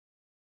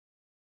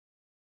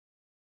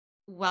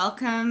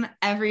Welcome,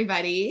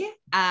 everybody.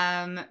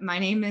 My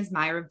name is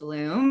Myra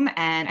Bloom,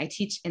 and I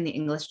teach in the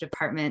English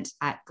department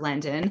at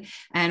Glendon.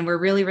 And we're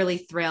really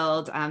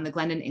thrilled. The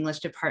Glendon English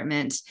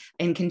department,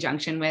 in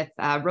conjunction with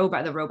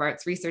the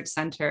Robarts Research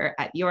Center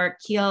at York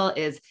Keele,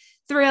 is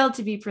thrilled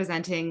to be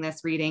presenting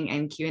this reading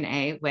and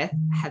Q&A with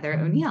Heather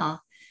O'Neill.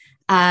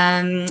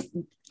 I'm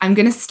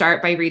going to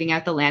start by reading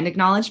out the land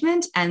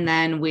acknowledgement, and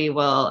then we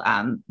will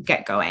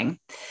get going.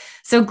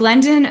 So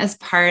Glendon, as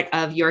part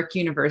of York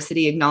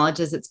University,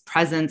 acknowledges its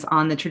presence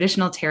on the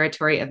traditional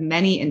territory of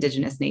many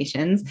Indigenous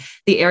nations.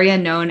 The area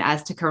known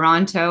as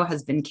Tkaronto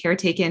has been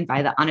caretaken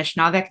by the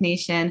Anishinaabe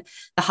Nation,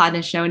 the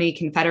Haudenosaunee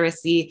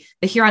Confederacy,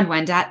 the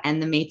Huron-Wendat,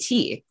 and the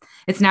Métis.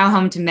 It's now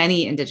home to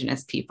many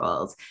Indigenous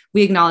peoples.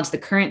 We acknowledge the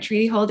current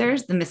treaty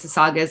holders, the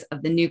Mississaugas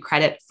of the New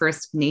Credit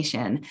First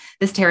Nation.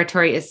 This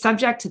territory is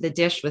subject to the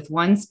Dish with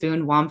One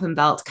Spoon Wampum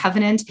Belt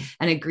Covenant,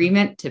 an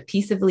agreement to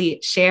peaceably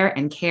share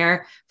and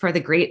care for the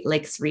Great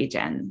Lakes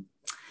region.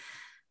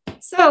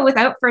 So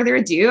without further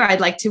ado, I'd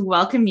like to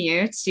welcome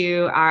you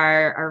to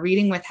our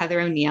reading with Heather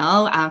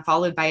O'Neill,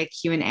 followed by a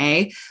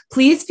Q&A.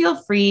 Please feel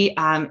free,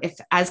 if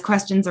as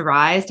questions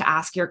arise, to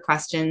ask your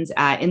questions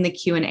in the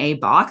Q&A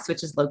box,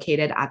 which is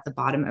located at the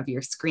bottom of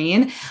your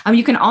screen.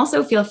 You can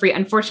also feel free,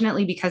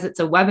 unfortunately, because it's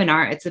a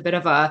webinar, it's a bit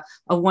of a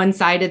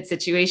one-sided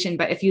situation,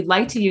 but if you'd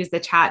like to use the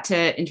chat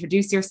to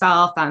introduce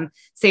yourself,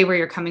 say where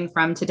you're coming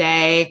from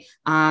today,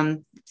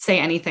 say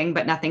anything,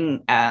 but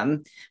nothing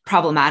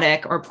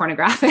problematic or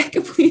pornographic,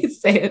 please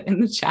say it in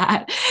the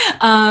chat.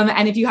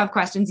 And if you have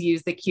questions,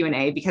 use the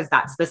Q&A because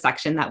that's the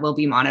section that we'll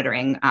be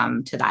monitoring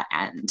to that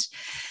end.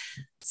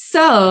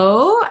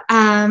 So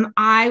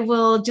I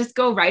will just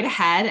go right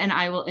ahead and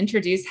I will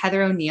introduce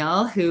Heather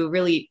O'Neill, who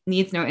really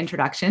needs no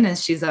introduction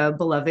as she's a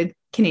beloved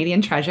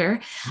Canadian treasure.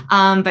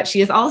 But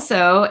she is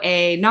also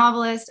a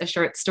novelist, a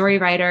short story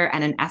writer,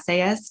 and an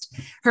essayist.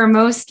 Her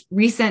most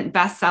recent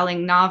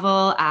best-selling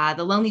novel,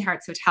 The Lonely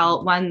Hearts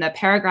Hotel, won the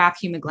Paragraphe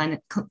Hugh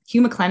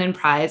MacLennan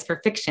Prize for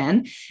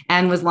fiction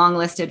and was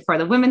longlisted for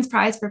the Women's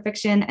Prize for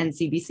Fiction and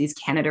CBC's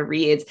Canada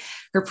Reads.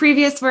 Her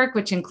previous work,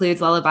 which includes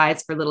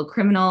Lullabies for Little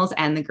Criminals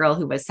and The Girl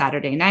Who Was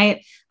Saturday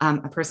Night,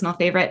 a personal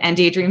favorite, and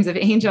Daydreams of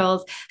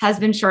Angels, has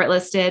been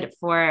shortlisted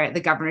for the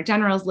Governor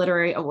General's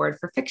Literary Award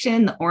for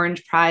Fiction, the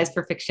Orange Prize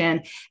for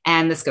Fiction,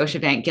 and the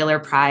Scotiabank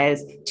Giller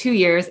Prize 2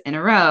 years in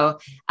a row.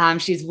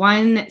 She's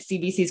won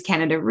CBC's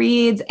Canada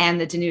Reads and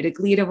the Danuta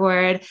Gleed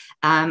Award.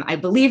 I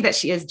believe that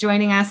she is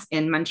joining us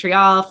in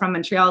Montreal, from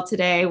Montreal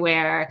today,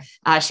 where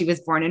she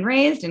was born and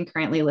raised and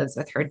currently lives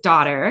with her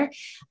daughter.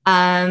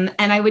 And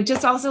I would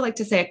just also like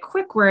to say a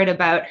quick word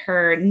about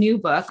her new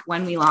book,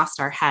 When We Lost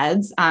Our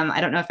Heads.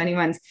 I don't know if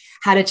anyone's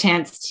had a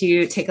chance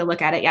to take a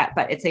look at it yet,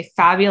 but it's a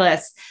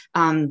fabulous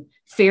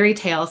fairy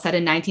tale set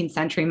in 19th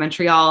century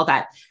Montreal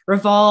that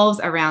revolves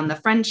around the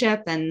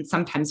friendship and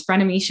sometimes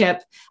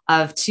frenemyship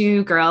of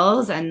two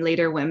girls and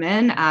later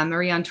women,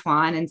 Marie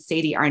Antoine and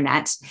Sadie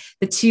Arnett.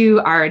 The two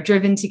are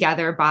driven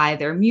together by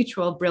their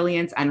mutual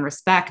brilliance and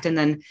respect, and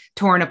then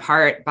torn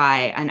apart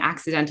by an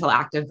accidental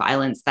act of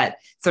violence that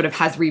sort of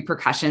has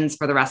repercussions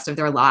for the rest of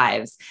their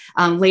lives.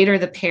 Later,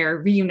 the pair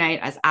reunite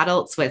as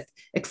adults with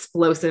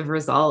explosive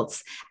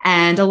results.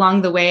 And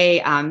along the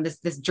way,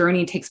 this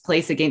journey takes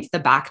place against the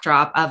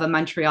backdrop of a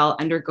Montreal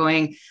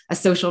undergoing a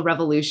social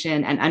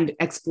revolution and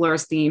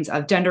explores themes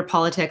of gender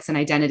politics and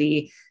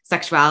identity,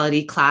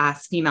 sexuality,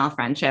 class, female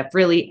friendship.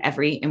 Really,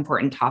 every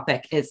important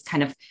topic is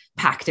kind of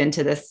packed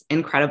into this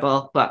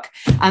incredible book.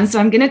 So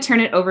I'm going to turn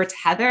it over to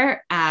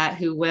Heather,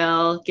 who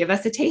will give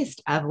us a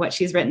taste of what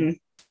she's written.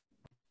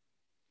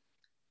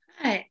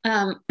 Hi.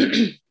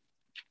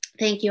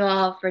 Thank you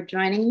all for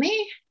joining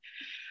me.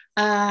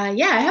 I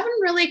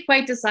haven't really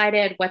quite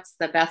decided what's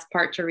the best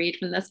part to read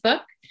from this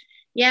book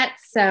yet,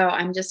 so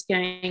I'm just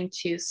going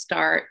to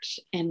start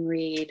and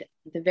read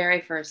the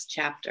very first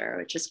chapter,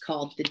 which is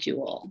called The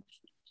Duel.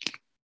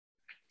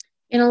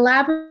 In a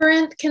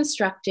labyrinth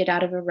constructed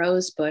out of a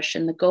rose bush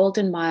in the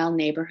Golden Mile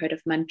neighborhood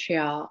of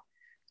Montreal,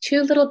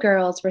 two little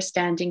girls were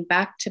standing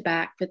back to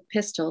back with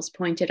pistols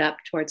pointed up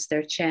towards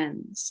their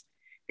chins.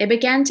 They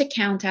began to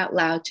count out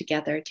loud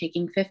together,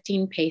 taking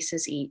 15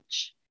 paces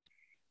each.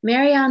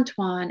 Marie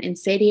Antoine and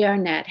Sadie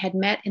Arnett had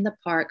met in the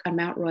park on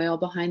Mount Royal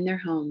behind their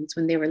homes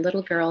when they were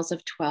little girls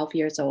of 12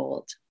 years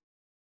old.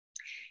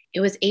 It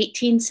was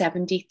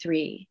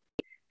 1873.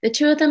 The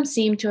two of them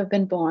seemed to have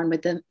been born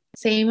with the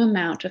same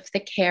amount of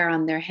thick hair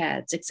on their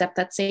heads, except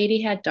that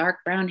Sadie had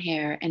dark brown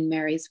hair and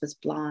Mary's was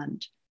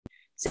blonde.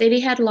 Sadie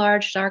had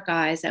large dark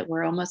eyes that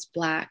were almost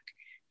black,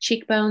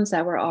 cheekbones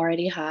that were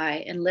already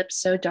high, and lips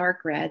so dark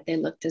red they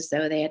looked as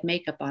though they had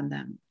makeup on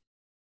them.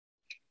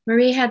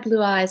 Marie had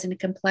blue eyes and a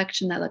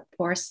complexion that looked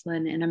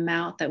porcelain and a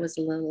mouth that was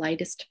the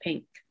lightest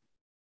pink.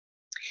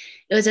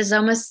 It was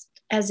almost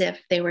as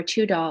if they were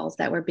two dolls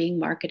that were being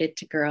marketed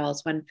to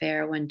girls, one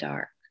fair, one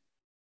dark.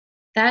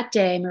 That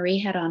day, Marie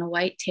had on a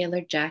white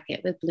tailored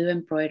jacket with blue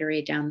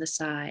embroidery down the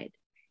side.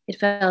 It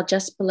fell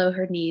just below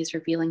her knees,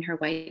 revealing her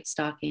white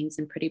stockings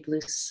and pretty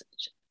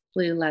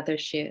blue leather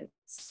shoes.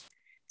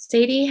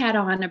 Sadie had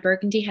on a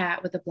burgundy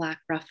hat with a black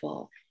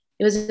ruffle.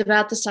 It was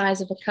about the size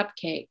of a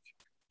cupcake.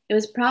 It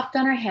was propped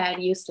on her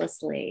head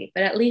uselessly,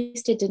 but at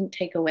least it didn't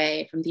take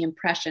away from the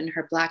impression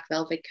her black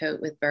velvet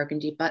coat with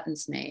burgundy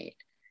buttons made.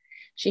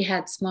 She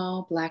had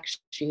small black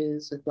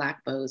shoes with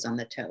black bows on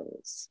the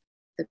toes.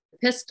 The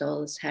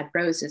pistols had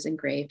roses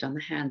engraved on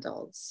the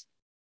handles.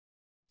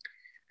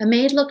 A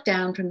maid looked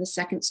down from the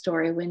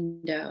second-story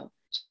window.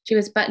 She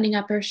was buttoning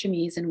up her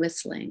chemise and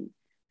whistling.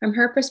 From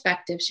her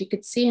perspective, she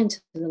could see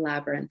into the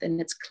labyrinth and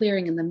its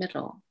clearing in the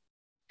middle.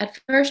 At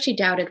first, she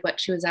doubted what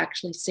she was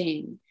actually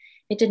seeing.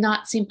 It did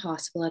not seem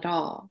possible at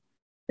all.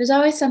 There's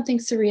always something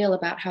surreal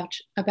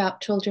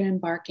about children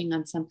embarking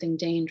on something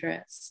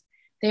dangerous.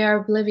 They are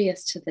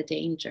oblivious to the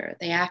danger.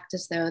 They act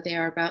as though they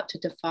are about to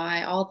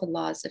defy all the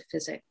laws of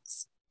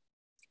physics.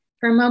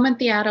 For a moment,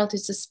 the adult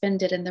is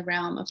suspended in the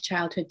realm of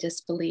childhood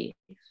disbelief.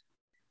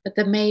 But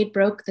the maid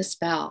broke the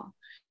spell.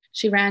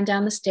 She ran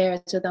down the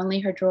stairs with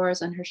only her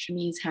drawers on her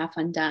chemise half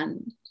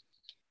undone.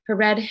 Her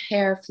red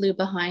hair flew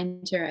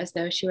behind her as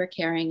though she were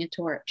carrying a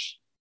torch.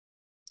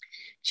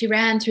 She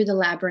ran through the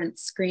labyrinth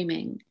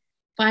screaming.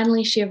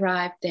 Finally, she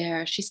arrived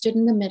there. She stood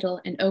in the middle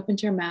and opened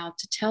her mouth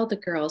to tell the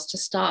girls to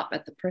stop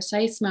at the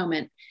precise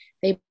moment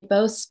they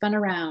both spun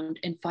around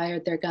and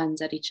fired their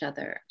guns at each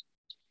other.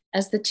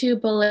 As the two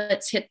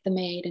bullets hit the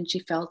maid and she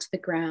fell to the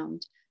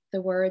ground,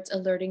 the words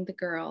alerting the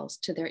girls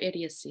to their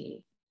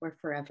idiocy were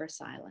forever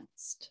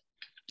silenced.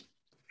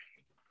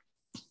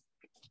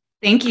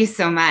 Thank you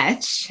so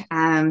much.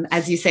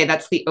 As you say,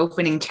 that's the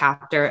opening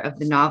chapter of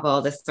the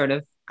novel, this sort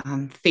of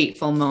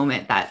fateful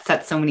moment that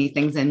sets so many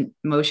things in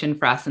motion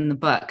for us in the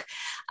book.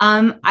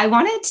 I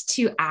wanted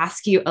to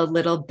ask you a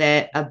little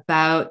bit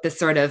about the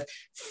sort of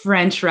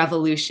French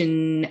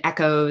Revolution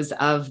echoes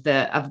of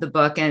the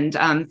book, and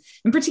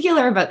in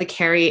particular about the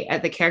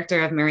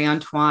character of Marie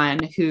Antoine,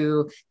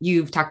 who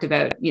you've talked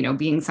about,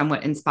 being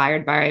somewhat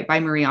inspired by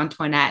Marie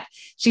Antoinette.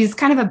 She's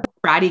kind of a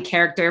bratty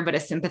character, but a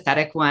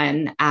sympathetic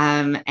one.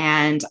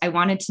 And I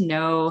wanted to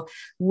know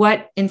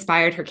what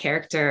inspired her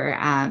character.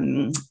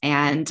 Can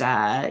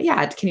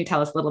you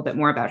tell us a little bit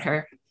more about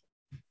her?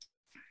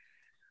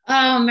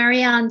 Oh,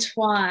 Marie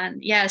Antoine.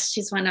 Yes,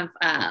 she's one of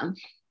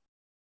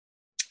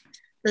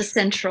the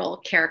central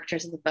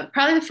characters of the book.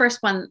 Probably the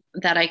first one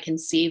that I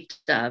conceived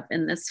of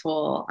in this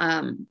whole,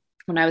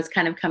 when I was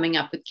kind of coming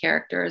up with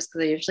characters,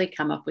 because I usually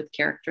come up with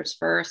characters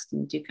first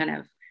and do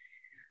kind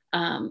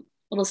of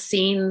little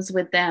scenes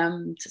with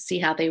them to see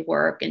how they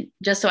work, and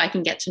just so I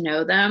can get to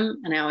know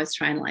them. And I always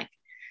try and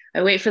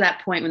I wait for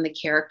that point when the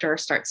character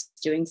starts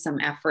doing some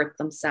effort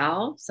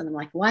themselves. And I'm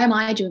like, why am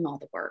I doing all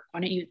the work? Why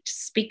don't you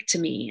speak to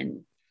me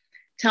and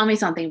tell me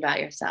something about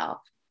yourself?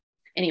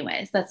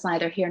 Anyways, that's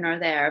neither here nor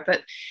there.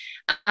 But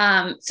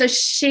so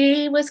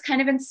she was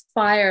kind of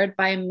inspired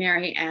by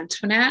Marie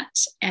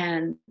Antoinette,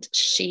 and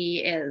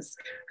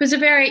who's a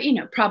very,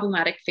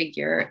 problematic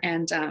figure.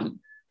 And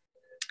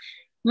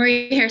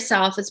Marie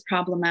herself is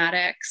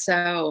problematic.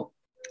 So,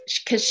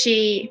 because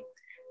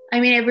I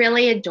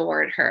really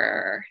adored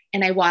her,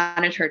 and I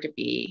wanted her to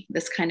be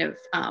this kind of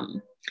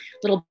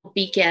little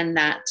beacon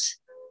that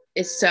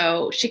is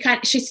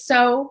she's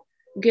so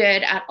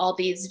good at all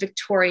these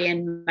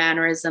Victorian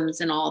mannerisms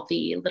and all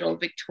the little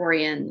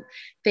Victorian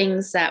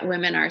things that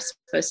women are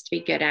supposed to be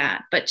good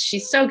at, but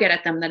she's so good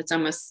at them that it's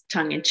almost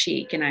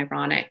tongue-in-cheek and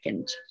ironic,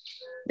 and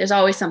there's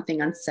always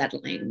something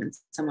unsettling when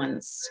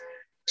someone's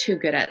too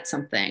good at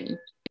something.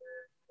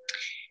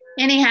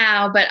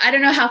 Anyhow, but I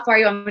don't know how far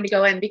you want me to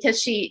go in,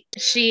 because she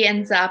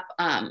ends up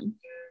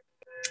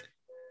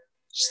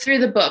through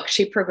the book,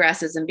 she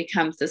progresses and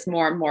becomes this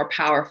more and more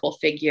powerful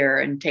figure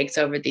and takes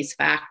over these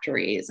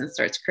factories and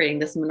starts creating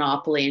this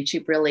monopoly. And she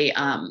really,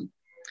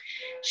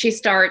 she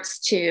starts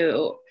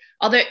to,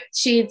 although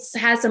she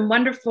has some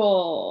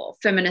wonderful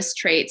feminist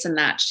traits in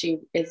that she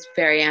is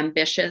very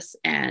ambitious,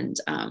 and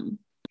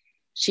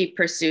she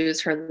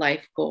pursues her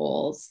life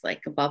goals,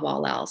 above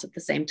all else. At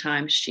the same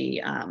time,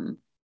 she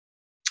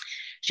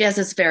has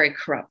this very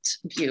corrupt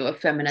view of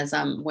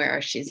feminism,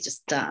 where she's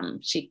just,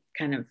 she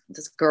kind of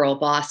this girl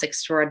boss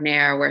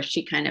extraordinaire, where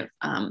she kind of,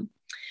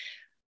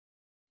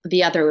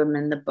 the other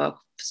women in the book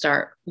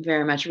start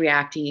very much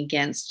reacting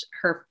against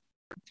her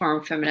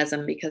form of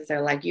feminism, because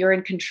they're like, you're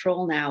in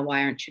control now.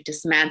 Why aren't you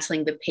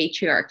dismantling the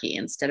patriarchy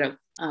instead of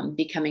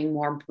becoming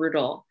more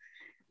brutal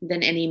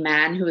than any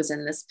man who was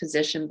in this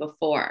position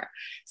before?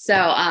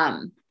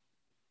 So,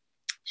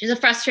 she's a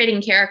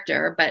frustrating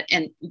character,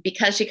 and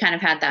because she kind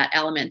of had that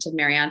element of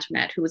Marie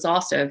Antoinette, who was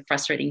also a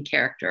frustrating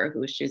character,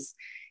 who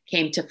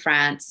came to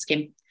France,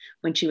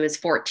 when she was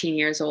 14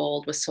 years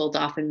old, was sold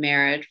off in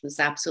marriage, was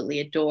absolutely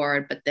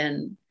adored. But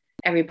then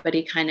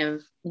everybody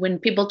when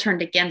people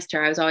turned against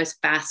her, I was always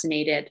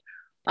fascinated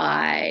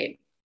by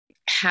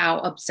how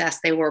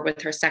obsessed they were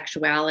with her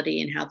sexuality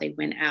and how they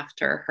went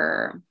after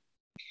her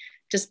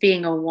just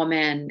being a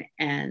woman,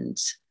 and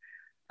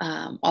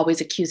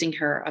always accusing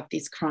her of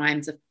these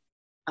crimes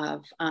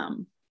of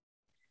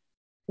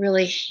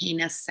really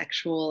heinous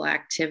sexual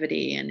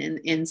activity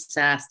and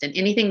incest, and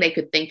anything they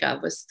could think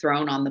of was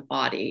thrown on the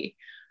body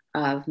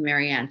of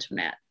Marie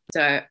Antoinette.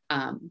 So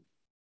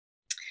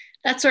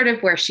that's sort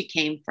of where she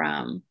came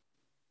from.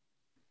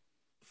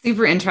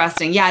 Super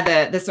interesting.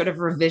 Yeah, the sort of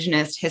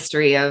revisionist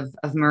history of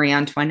Marie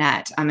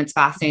Antoinette. It's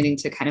fascinating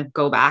to kind of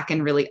go back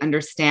and really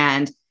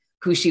understand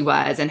who she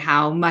was and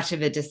how much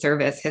of a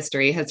disservice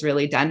history has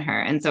really done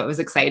her. And so it was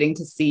exciting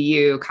to see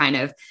you kind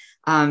of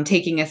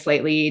taking a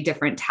slightly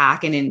different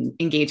tack and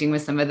engaging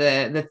with some of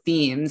the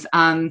themes.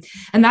 And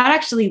that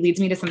actually leads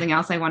me to something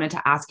else I wanted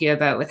to ask you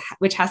about,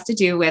 which has to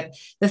do with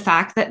the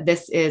fact that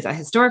this is a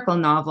historical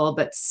novel,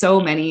 but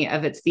so many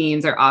of its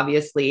themes are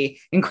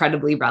obviously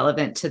incredibly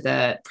relevant to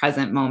the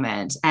present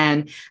moment.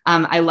 And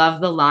I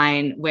love the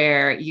line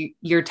where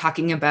you're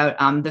talking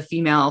about the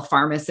female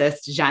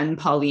pharmacist, Jeanne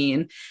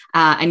Pauline,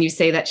 and you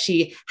say that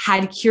she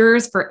had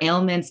cures for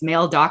ailments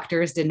male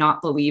doctors did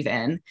not believe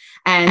in.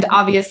 And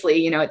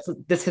obviously, it's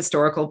this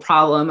historical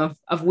problem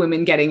of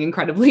women getting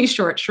incredibly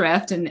short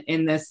shrift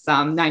in this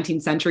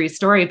 19th century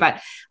story.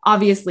 But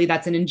obviously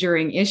that's an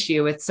enduring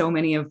issue with so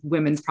many of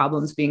women's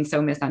problems being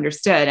so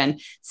misunderstood.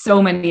 And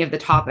so many of the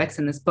topics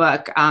in this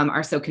book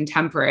are so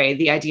contemporary.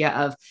 The idea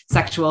of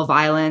sexual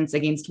violence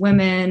against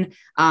women,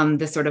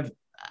 the sort of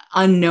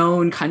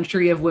unknown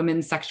country of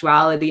women's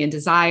sexuality and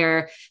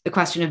desire, the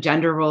question of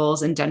gender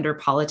roles and gender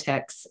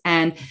politics.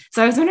 And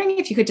so I was wondering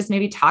if you could just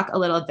maybe talk a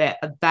little bit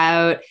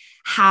about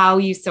how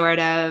you sort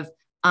of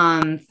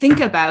think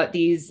about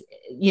these,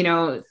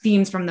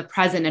 themes from the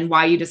present and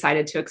why you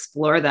decided to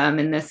explore them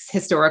in this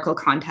historical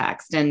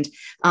context, and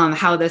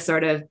how the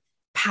sort of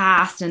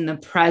past and the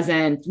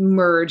present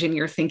merge in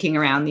your thinking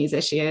around these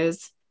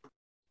issues.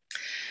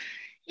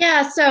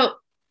 Yeah. So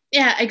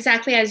yeah,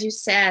 exactly as you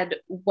said,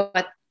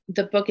 what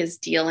the book is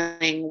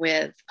dealing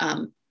with,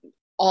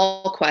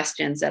 all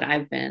questions that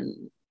I've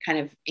been kind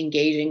of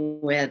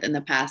engaging with in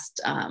the past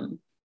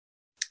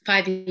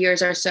 5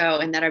 years or so,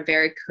 and that are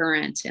very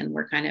current and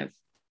we're kind of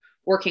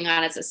working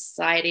on as a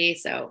society.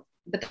 So,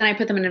 but then I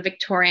put them in a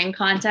Victorian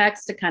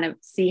context to kind of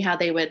see how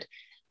they would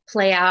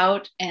play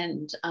out,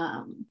 and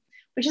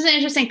which is an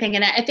interesting thing.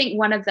 And I think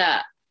one of the,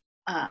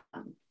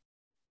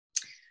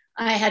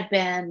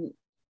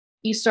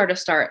 you sort of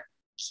start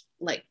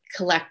like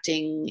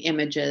collecting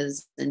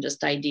images and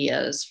just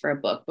ideas for a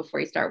book before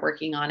you start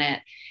working on it.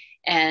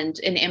 And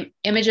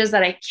images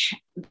that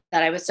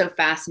I was so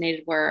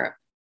fascinated were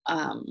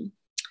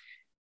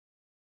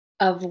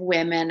of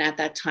women at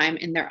that time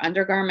in their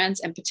undergarments,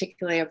 and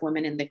particularly of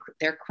women in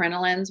their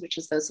crinolines, which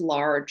is those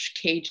large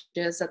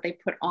cages that they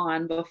put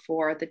on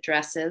before the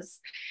dresses.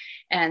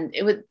 And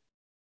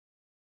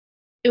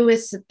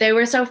they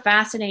were so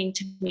fascinating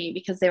to me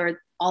because they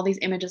were all these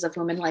images of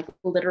women like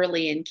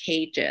literally in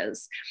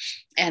cages.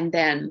 And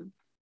then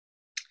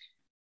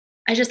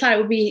I just thought it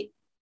would be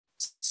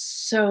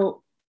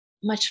so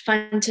much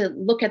fun to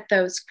look at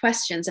those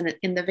questions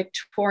in the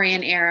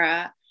Victorian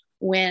era,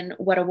 when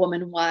what a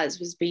woman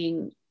was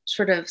being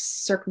sort of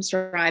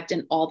circumscribed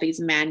in all these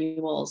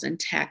manuals and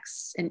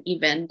texts, and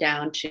even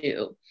down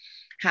to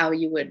how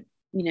you would,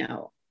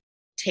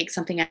 take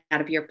something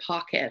out of your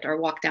pocket or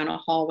walk down a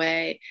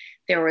hallway.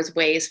 There was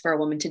ways for a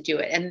woman to do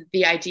it. And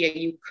the idea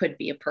you could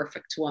be a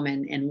perfect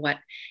woman,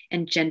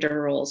 and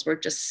gender roles were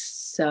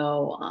just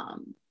so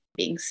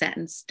being set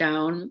in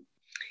stone.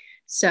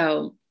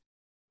 So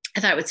I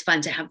thought it was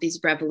fun to have these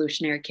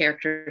revolutionary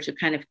characters who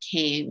kind of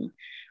came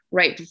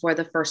right before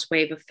the first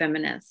wave of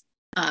feminism,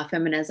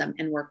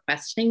 and were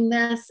questioning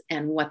this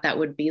and what that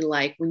would be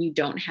like when you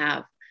don't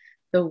have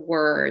the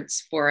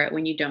words for it,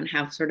 when you don't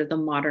have sort of the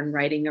modern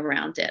writing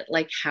around it,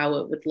 like how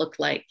it would look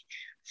like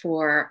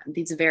for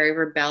these very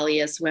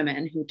rebellious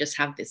women who just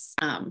have this,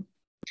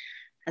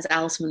 as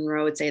Alice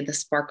Munro would say, the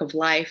spark of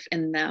life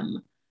in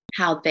them,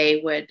 how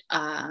they would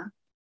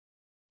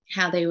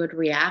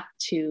react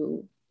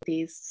to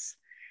these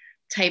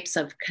types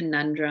of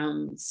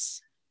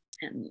conundrums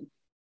and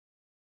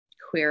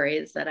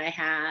queries that I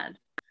had.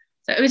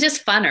 So it was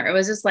just funner. It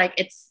was just like,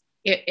 it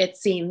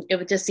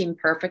would just seem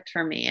perfect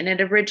for me. And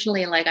it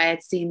originally, like, I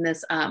had seen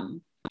this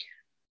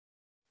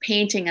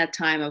painting at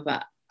time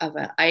of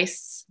an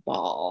ice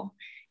ball,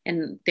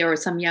 and there were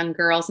some young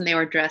girls and they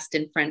were dressed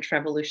in French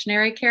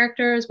Revolutionary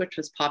characters, which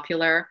was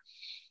popular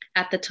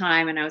at the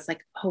time. And I was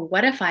like, oh,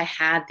 what if I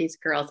had these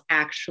girls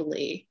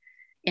actually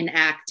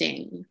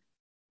acting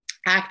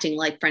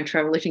like French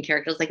Revolution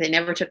characters? Like, they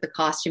never took the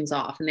costumes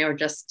off and they were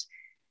just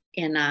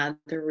in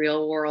the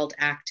real world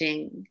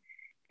acting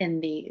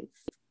in these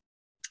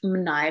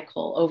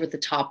maniacal, over the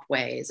top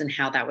ways, and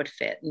how that would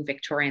fit in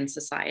Victorian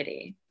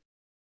society.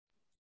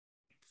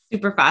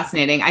 Super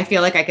fascinating. I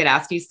feel like I could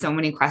ask you so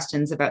many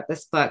questions about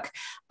this book,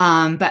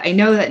 but I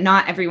know that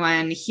not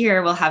everyone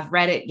here will have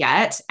read it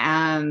yet.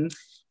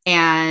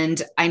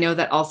 And I know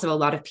that also a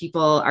lot of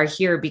people are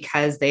here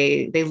because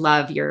they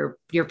love your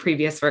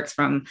previous works,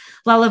 from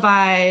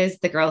Lullabies,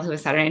 The Girl Who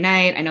Was Saturday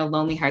Night. I know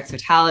Lonely Hearts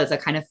Hotel is a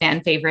kind of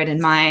fan favorite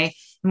in my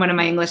in one of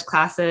my English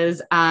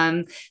classes.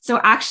 So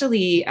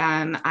actually,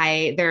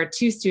 there are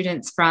two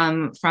students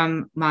from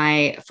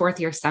my fourth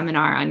year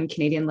seminar on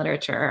Canadian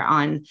literature,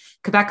 on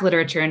Quebec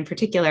literature in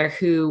particular,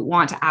 who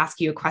want to ask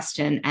you a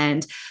question.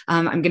 And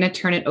I'm going to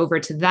turn it over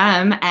to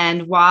them.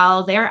 And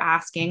while they're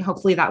asking,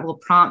 hopefully that will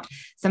prompt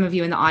some of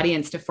you in the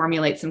audience to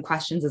formulate some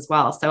questions as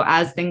well. So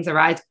as things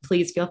arise,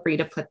 please feel free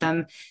to put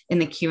them in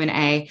the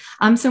Q&A.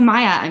 So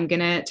Maya, I'm going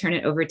to turn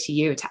it over to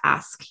you to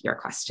ask your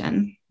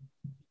question.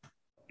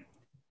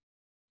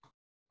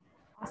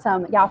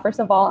 Awesome. Yeah, first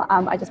of all,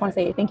 I just want to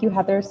say thank you,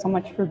 Heather, so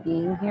much for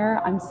being here.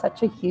 I'm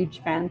such a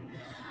huge fan,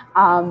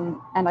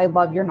 and I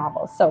love your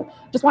novels. So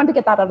just wanted to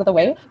get that out of the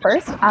way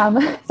first.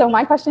 So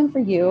my question for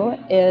you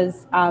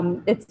is,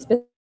 it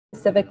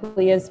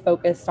specifically is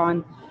focused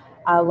on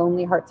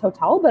Lonely Hearts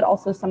Hotel, but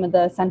also some of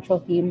the central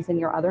themes in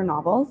your other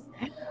novels.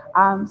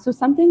 So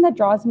something that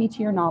draws me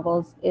to your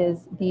novels is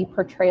the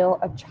portrayal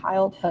of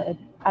childhood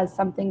as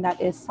something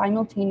that is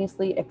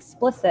simultaneously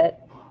explicit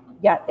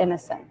yet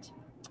innocent.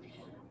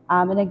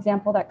 An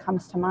example that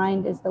comes to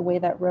mind is the way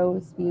that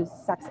Rose views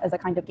sex as a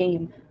kind of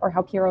game, or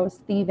how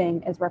Pierrot's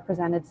thieving is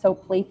represented so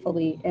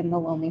playfully in The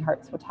Lonely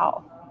Hearts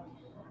Hotel.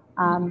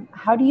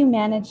 How do you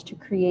manage to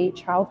create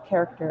child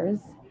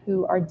characters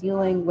who are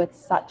dealing with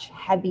such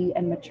heavy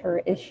and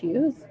mature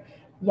issues,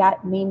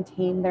 yet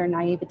maintain their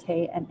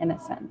naivete and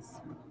innocence?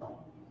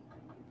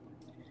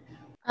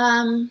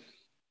 How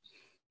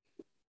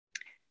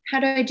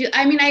do I do?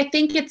 I mean, I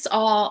think it's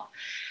all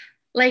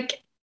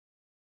like,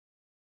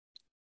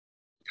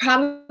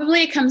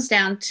 probably it comes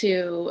down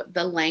to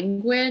the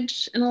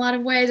language in a lot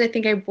of ways. I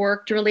think I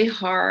worked really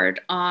hard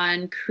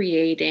on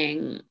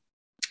creating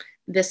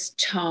this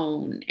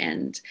tone.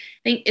 And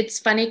I think it's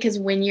funny because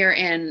when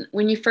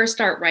you first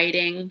start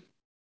writing,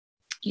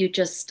 you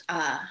just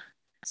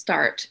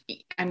start,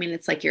 I mean,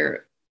 it's like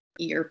your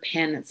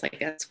pen, it's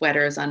like a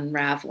sweater is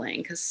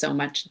unraveling because so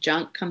much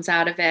junk comes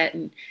out of it.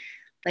 And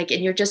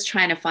you're just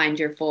trying to find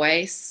your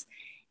voice.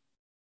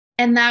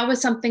 And that was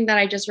something that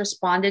I just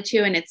responded to,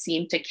 and it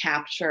seemed to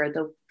capture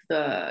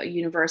the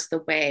universe the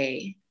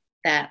way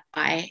that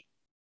I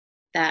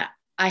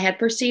had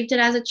perceived it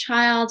as a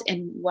child,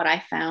 and what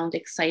I found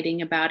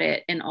exciting about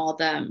it, and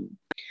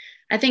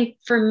I think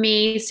for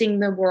me, seeing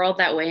the world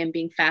that way and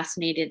being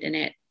fascinated in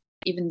it,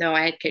 even though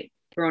I had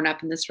grown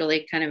up in this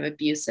really kind of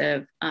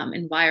abusive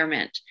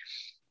environment,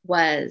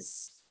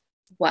 was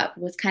what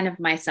was kind of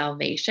my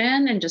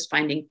salvation, and just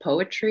finding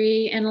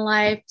poetry in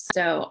life.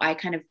 So I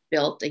kind of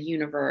built a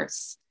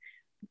universe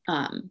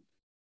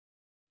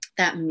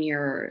that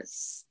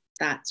mirrors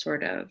that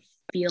sort of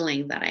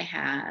feeling that I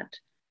had.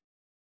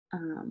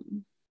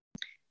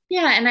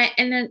 Yeah,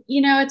 and then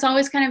it's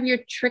always kind of you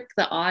trick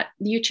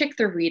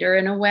the reader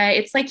in a way.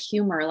 It's like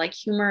humor.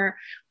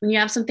 When you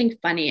have something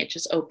funny, it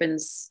just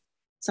opens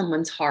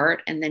someone's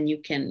heart, and then you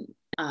can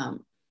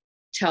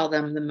tell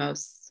them the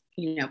most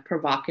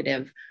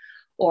provocative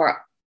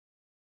or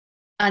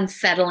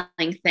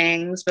unsettling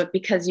things, but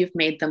because you've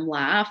made them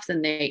laugh,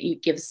 then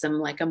it gives them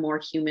like a more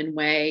human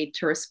way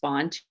to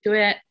respond to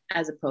it,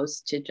 as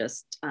opposed to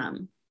just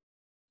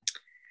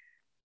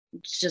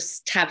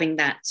having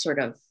that sort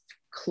of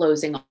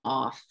closing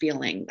off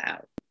feeling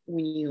that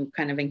when you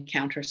kind of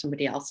encounter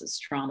somebody else's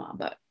trauma.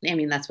 But I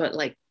mean, that's what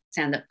like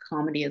stand-up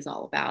comedy is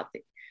all about.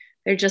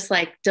 They're just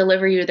like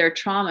deliver you their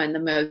trauma in the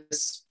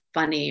most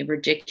funny,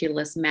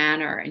 ridiculous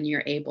manner, and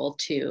you're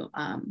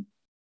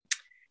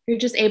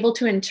just able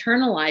to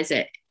internalize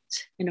it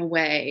in a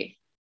way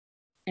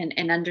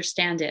and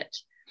understand it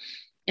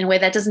in a way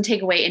that doesn't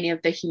take away any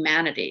of the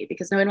humanity,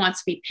 because no one wants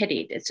to be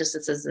pitied. It's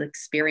an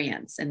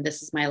experience, and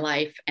this is my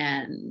life.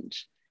 And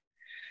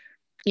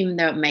even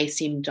though it may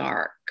seem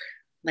dark,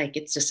 like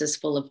it's just as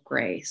full of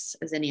grace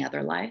as any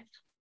other life.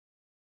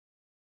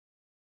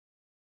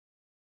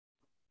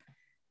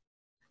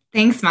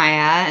 Thanks,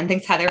 Maya, and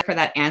thanks, Heather, for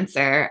that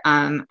answer.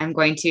 I'm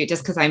going to,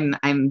 just because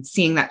I'm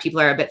seeing that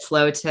people are a bit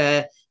slow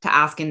to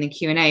ask in the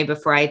Q&A,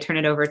 before I turn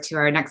it over to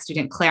our next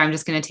student, Claire, I'm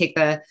just going to take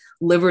the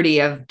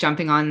liberty of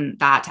jumping on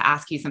that to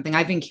ask you something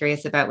I've been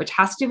curious about, which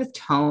has to do with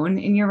tone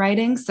in your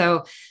writing.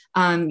 So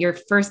your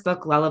first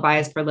book,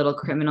 Lullabies for Little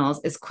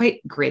Criminals, is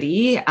quite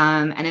gritty,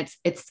 and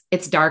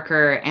it's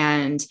darker.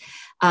 And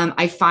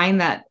I find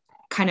that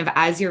kind of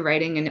as you're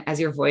writing and as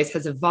your voice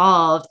has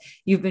evolved,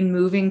 you've been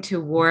moving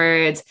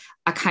towards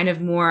a kind of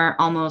more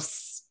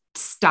almost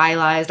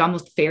stylized,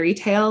 almost fairy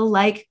tale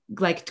like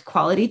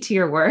quality to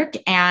your work.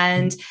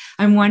 And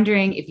I'm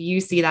wondering if you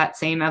see that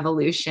same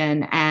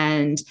evolution,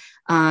 and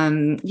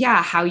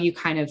how you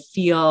kind of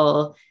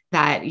feel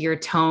that your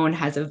tone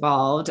has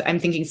evolved. I'm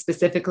thinking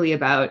specifically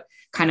about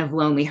kind of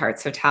Lonely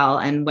Hearts Hotel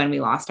and When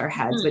We Lost Our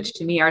Heads, which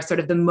to me are sort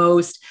of the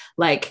most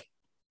like,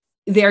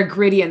 they're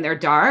gritty and they're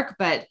dark,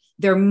 but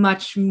they're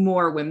much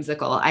more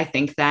whimsical, I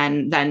think,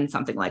 than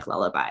something like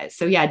Lullabies.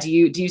 So yeah, do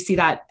you see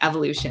that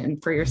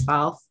evolution for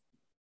yourself?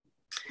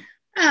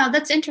 Oh,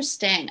 that's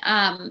interesting.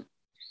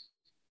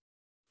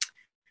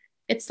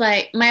 It's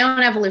like my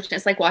own evolution.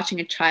 It's like watching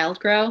a child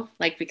grow,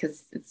 like,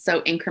 because it's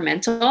so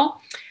incremental.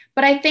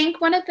 But I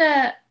think one of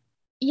the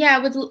yeah,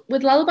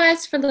 with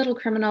Lullabies for Little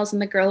Criminals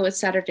and The Girl Who Was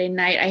Saturday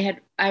Night,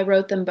 I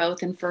wrote them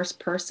both in first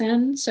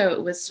person. So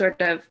it was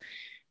sort of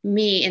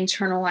me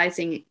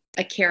internalizing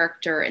a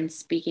character and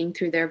speaking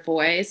through their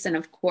voice. And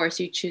of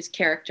course, you choose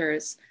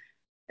characters,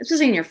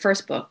 especially in your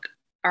first book,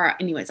 or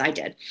anyways, I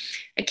did,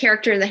 a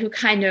character that who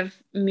kind of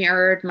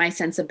mirrored my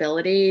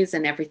sensibilities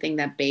and everything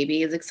that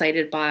baby is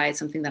excited by,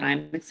 something that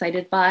I'm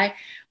excited by.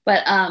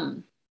 But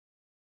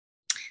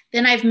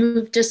then I've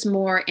moved just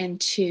more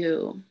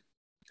into,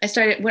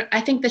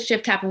 I think the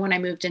shift happened when I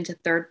moved into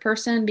third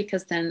person,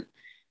 because then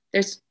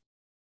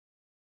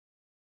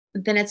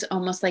it's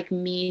almost like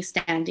me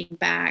standing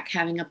back,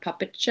 having a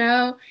puppet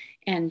show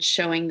and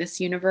showing this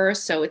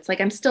universe. So it's like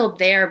I'm still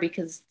there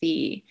because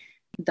the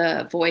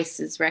voice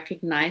is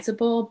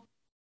recognizable,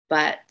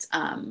 but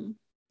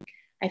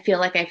I feel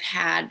like I've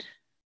had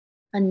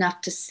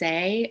enough to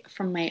say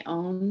from my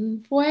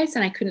own voice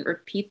and I couldn't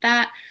repeat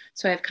that.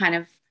 So I've kind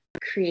of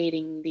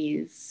creating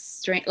these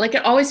strange, like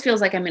it always feels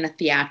like I'm in a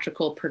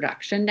theatrical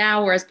production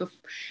now, whereas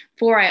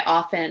before I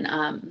often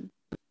I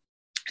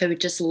would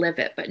just live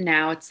it, but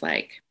now it's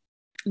like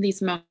these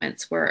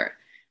moments where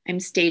I'm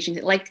staging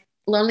it. Like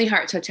Lonely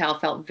Hearts Hotel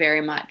felt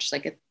very much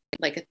like a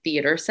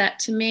theater set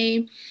to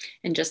me,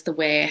 and just the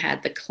way I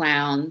had the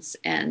clowns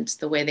and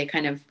the way they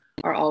kind of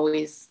are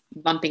always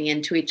bumping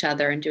into each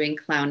other and doing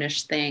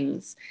clownish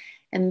things.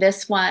 And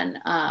this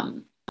one,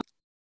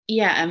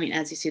 yeah, I mean,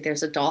 as you see,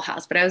 there's a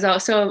dollhouse, but I was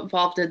also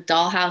involved with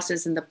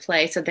dollhouses in the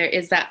play. So there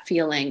is that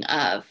feeling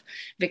of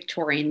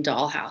Victorian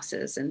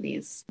dollhouses and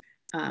these,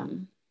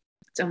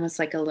 it's almost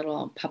like a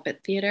little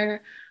puppet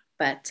theater,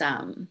 but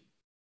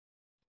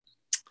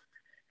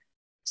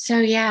so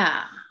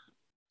yeah,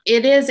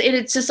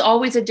 it's just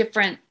always a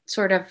different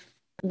sort of,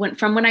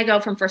 when I go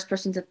from first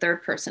person to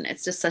third person,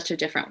 it's just such a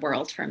different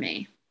world for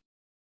me.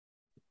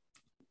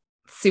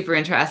 Super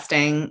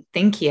interesting.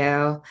 Thank you.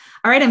 All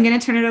right, I'm going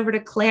to turn it over to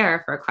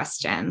Claire for a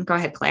question. Go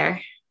ahead,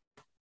 Claire.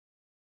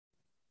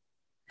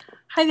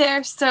 Hi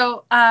there.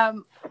 So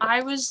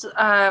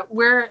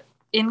we're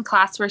in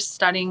class, we're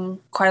studying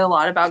quite a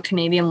lot about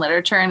Canadian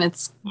literature, and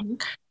it's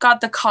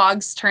got the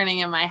cogs turning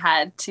in my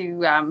head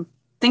to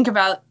think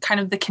about kind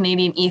of the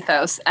Canadian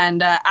ethos.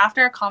 And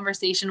after a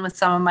conversation with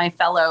some of my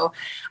fellow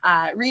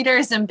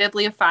readers and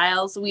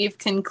bibliophiles, we've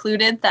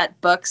concluded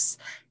that books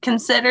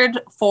considered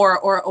for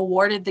or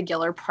awarded the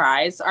Giller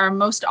Prize are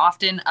most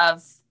often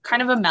of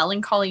kind of a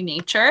melancholy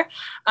nature.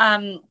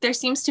 There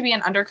seems to be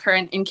an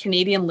undercurrent in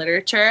Canadian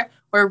literature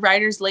where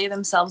writers lay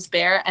themselves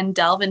bare and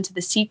delve into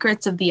the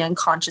secrets of the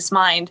unconscious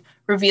mind,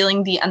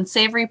 revealing the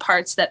unsavory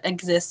parts that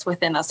exist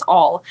within us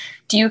all.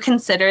 Do you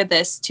consider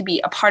this to be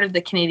a part of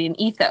the Canadian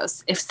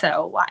ethos? If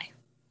so, why?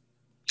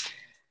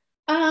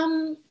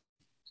 I'm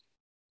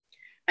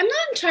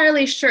not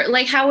entirely sure.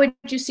 Like, how would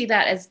you see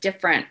that as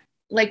different?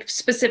 Like,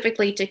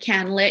 specifically to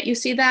CanLit, you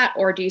see that?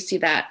 Or do you see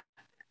that,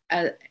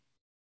 and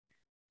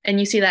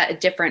you see that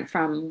different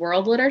from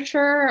world literature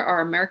or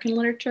American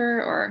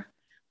literature? Or,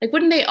 like,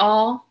 wouldn't they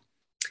all...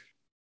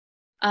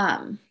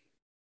 because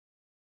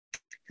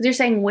you're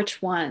saying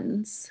which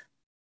ones?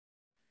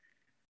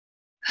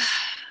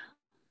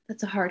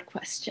 That's a hard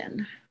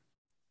question.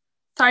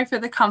 Sorry for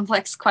the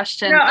complex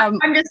question. No,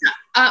 I'm just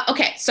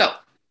okay. So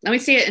let me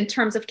see it in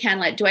terms of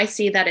CanLit. Do I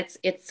see that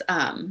it's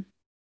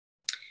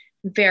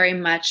very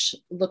much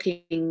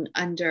looking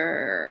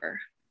under?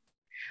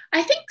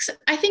 I think so.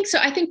 I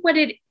think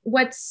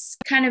what's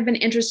kind of been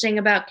interesting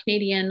about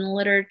Canadian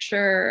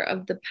literature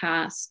of the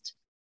past,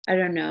 I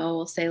don't know,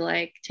 we'll say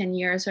like 10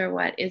 years or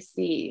what, is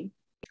the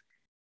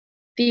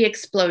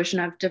explosion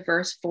of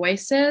diverse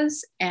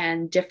voices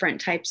and different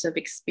types of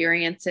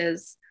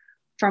experiences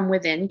from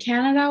within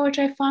Canada, which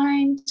I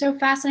find so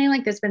fascinating.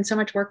 Like, there's been so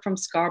much work from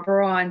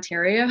Scarborough,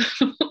 Ontario,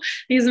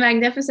 these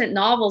magnificent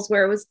novels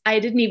where I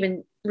didn't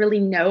even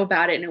really know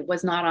about it and it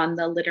was not on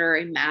the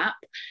literary map.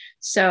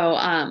 So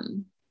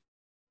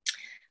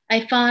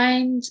I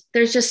find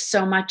there's just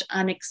so much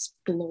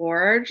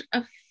unexplored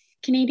of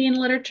Canadian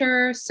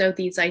literature. So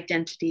these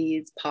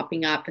identities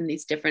popping up and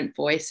these different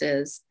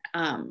voices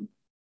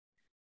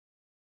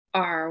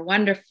are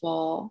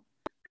wonderful.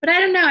 But I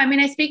don't know. I mean,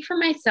 I speak for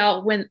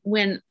myself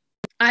when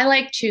I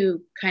like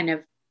to kind of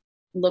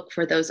look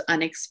for those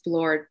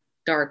unexplored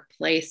dark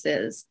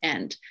places.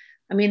 And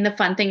I mean, the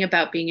fun thing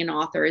about being an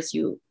author is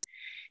you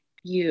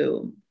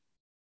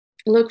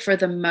look for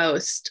the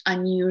most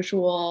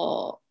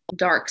unusual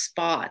dark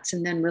spots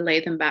and then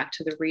relay them back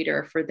to the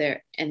reader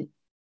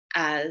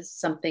as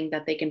something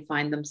that they can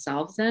find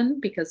themselves in,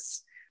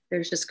 because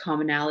there's just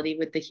commonality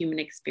with the human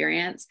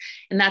experience.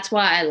 And that's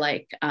why I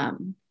like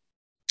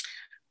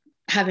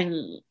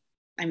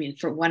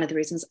for one of the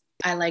reasons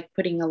I like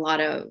putting a lot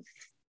of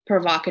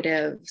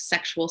provocative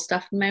sexual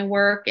stuff in my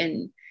work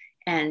and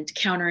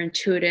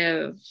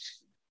counterintuitive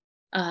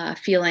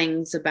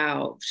feelings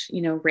about,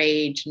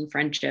 rage and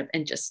friendship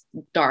and just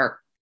dark,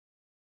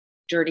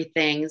 dirty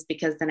things,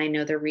 because then I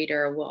know the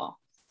reader will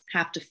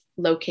have to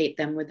locate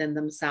them within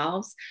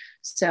themselves.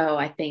 So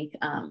I think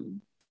I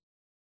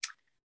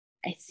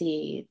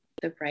see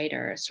the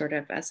writer sort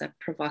of as a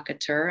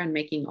provocateur and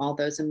making all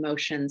those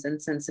emotions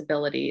and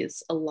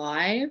sensibilities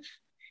alive.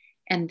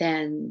 And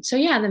then, so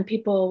yeah, then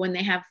people, when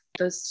they have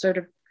those sort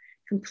of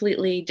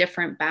completely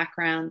different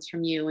backgrounds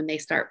from you, and they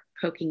start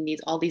poking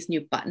all these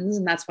new buttons,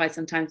 and that's why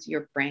sometimes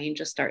your brain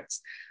just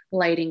starts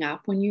lighting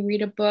up when you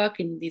read a book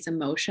and these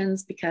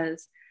emotions,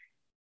 because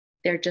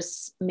they're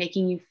just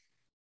making you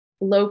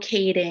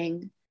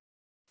locating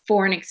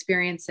foreign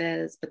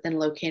experiences, but then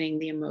locating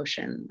the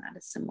emotion that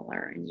is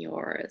similar in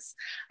yours.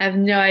 I have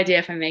no idea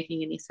if I'm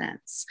making any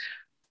sense,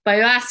 but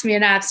you asked me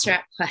an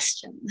abstract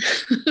question.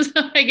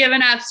 So I give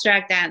an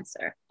abstract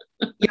answer.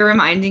 You're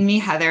reminding me,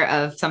 Heather,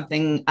 of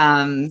something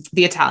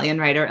the Italian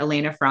writer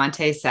Elena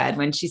Ferrante said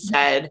when she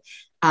said,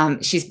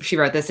 she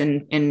wrote this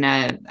in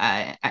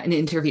an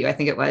interview, I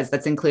think it was,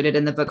 that's included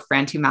in the book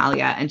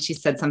Frantumalia. And she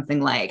said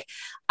something like,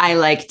 I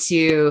like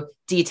to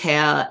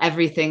detail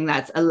everything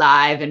that's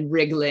alive and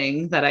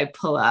wriggling that I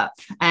pull up.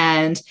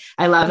 And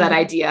I love that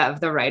idea of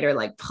the writer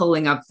like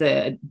pulling up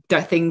the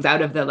things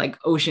out of the like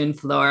ocean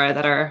floor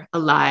that are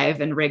alive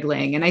and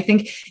wriggling. And I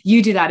think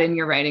you do that in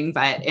your writing,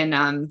 but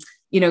in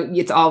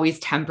it's always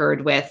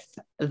tempered with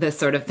the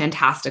sort of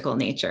fantastical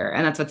nature.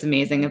 And that's what's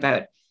amazing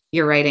about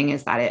your writing,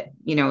 is that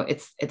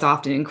it's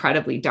often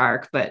incredibly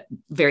dark, but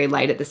very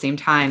light at the same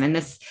time. And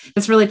this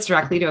relates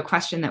directly to a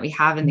question that we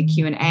have in the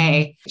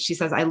Q&A. She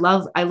says, I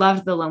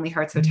loved The Lonely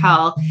Hearts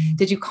Hotel.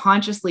 Did you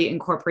consciously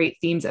incorporate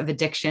themes of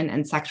addiction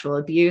and sexual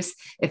abuse?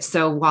 If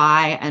so,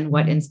 why, and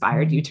what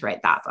inspired you to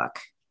write that book?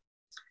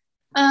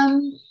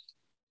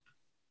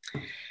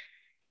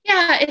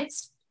 Yeah,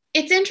 it's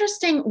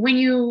interesting when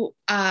you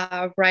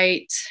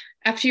write,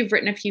 after you've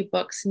written a few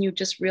books and you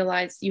just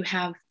realize you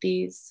have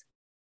these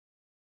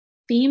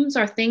themes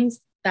or things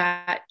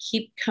that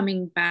keep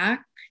coming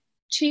back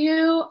to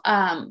you.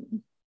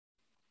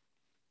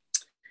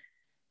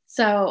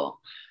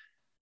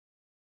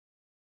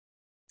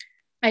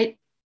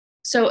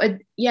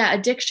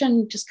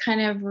 Addiction just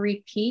kind of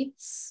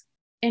repeats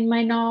in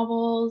my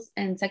novels,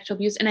 and sexual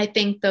abuse. And I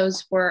think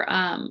those were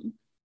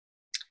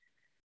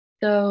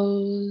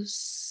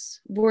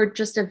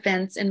just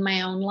events in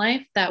my own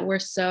life that were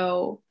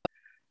so,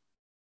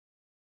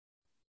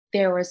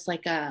 there was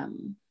like,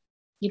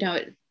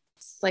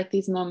 it's like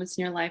these moments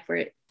in your life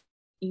where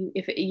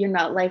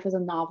life is a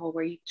novel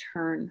where you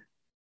turn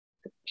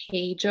the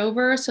page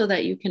over so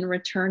that you can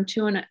return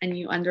to and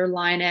you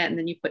underline it, and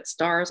then you put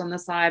stars on the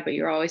side, but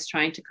you're always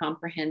trying to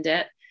comprehend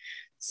it.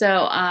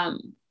 So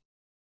I'm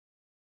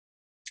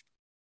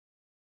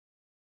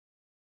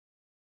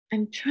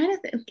trying to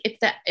think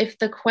if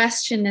the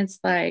question is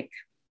like,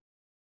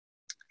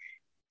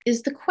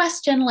 why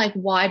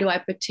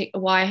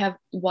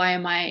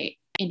am I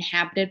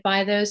inhabited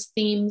by those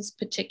themes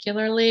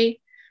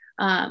particularly?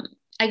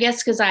 I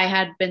guess because I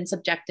had been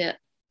subjected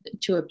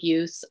to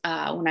abuse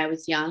when I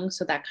was young.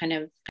 So that kind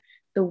of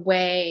the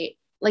way,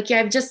 like, you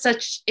have just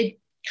it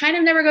kind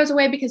of never goes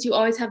away, because you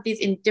always have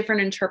these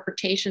different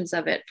interpretations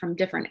of it from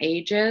different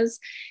ages.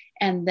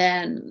 And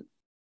then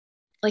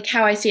like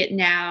how I see it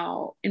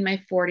now in my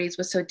 40s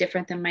was so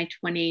different than my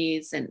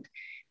 20s. And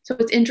so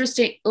it's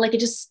interesting, like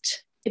it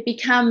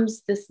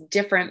becomes this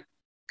different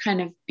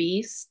kind of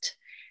beast.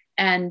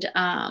 And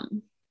I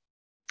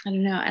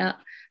don't know,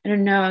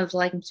 I was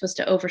like, I'm supposed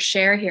to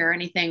overshare here or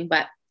anything,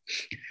 but,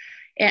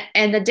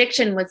 and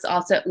addiction was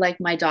also like,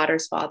 my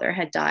daughter's father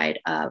had died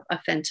of a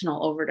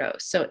fentanyl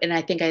overdose. So, and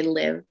I think I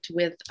lived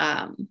with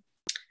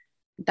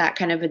that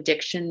kind of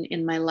addiction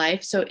in my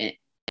life. So,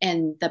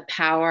 and the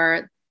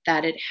power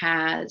that it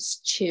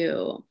has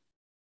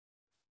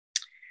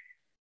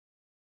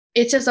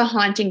it's just a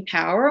haunting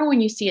power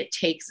when you see it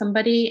take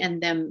somebody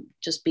and them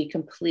just be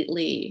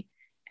completely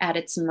at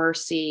its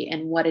mercy.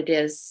 And what it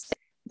is,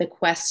 the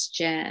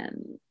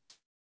question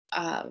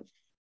of,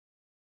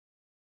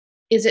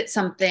 is it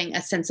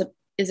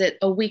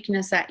a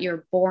weakness that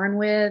you're born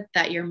with,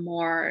 that you're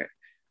more,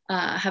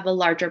 have a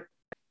larger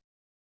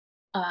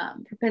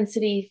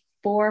propensity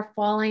for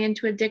falling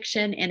into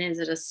addiction? And is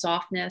it a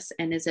softness?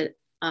 And is it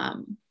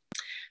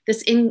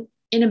this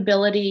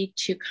inability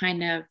to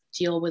kind of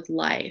deal with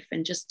life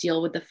and just deal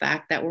with the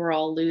fact that we're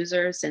all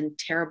losers and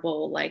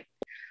terrible, like,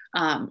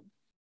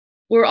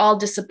 we're all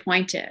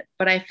disappointed.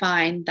 But I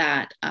find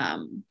that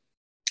in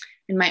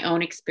my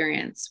own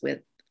experience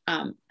with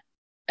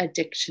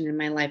addiction in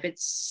my life, it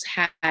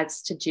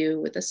has to do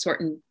with a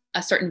certain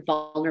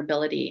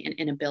vulnerability and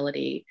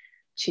inability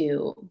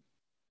to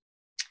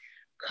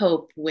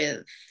cope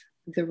with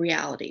the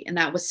reality. And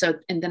that was so,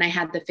 and then I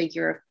had the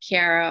figure of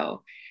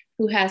Caro,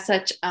 who has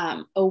such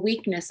a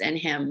weakness in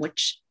him,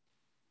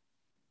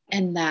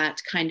 and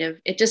that kind of,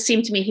 it just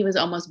seemed to me he was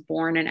almost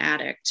born an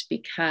addict,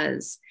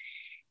 because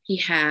he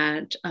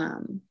had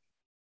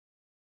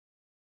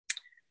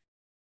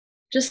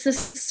just this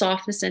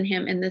softness in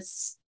him and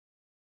this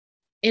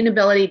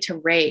inability to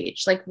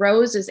rage. Like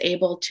Rose is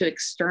able to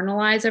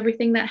externalize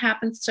everything that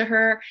happens to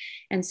her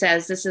and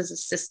says, this is a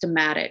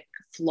systematic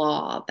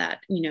flaw, that,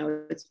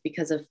 it's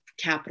because of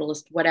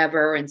capitalist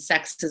whatever and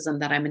sexism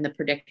that I'm in the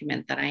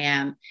predicament that I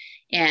am.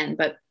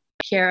 But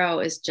Caro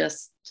is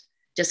just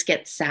just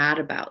gets sad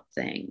about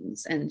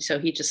things. And so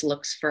he's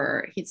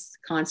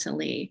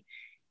constantly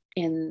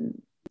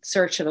in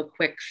search of a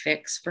quick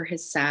fix for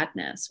his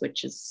sadness,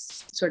 which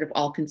is sort of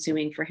all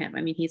consuming for him.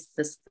 I mean, he's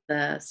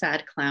the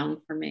sad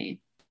clown for me.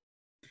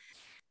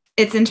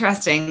 It's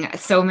interesting.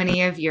 So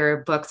many of your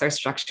books are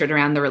structured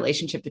around the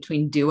relationship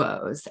between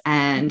duos,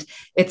 and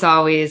it's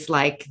always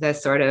like the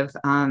sort of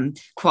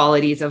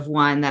qualities of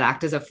one that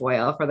act as a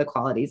foil for the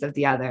qualities of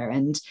the other.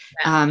 And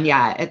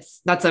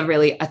that's a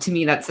really, to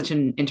me, that's such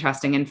an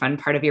interesting and fun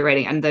part of your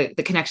writing, and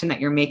the connection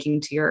that you're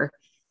making to your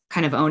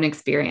kind of own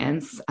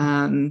experience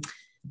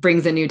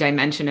brings a new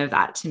dimension of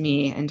that to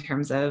me in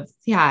terms of,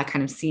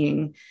 kind of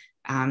seeing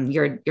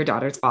your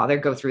daughter's father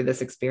go through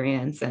this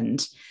experience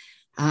and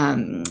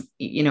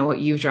what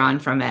you've drawn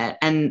from it.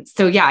 And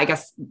so, I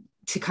guess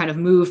to kind of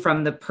move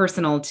from the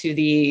personal to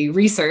the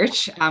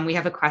research, we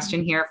have a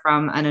question here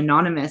from an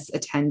anonymous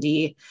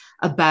attendee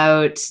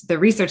about the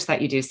research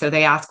that you do. So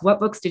they ask, what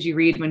books did you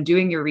read when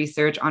doing your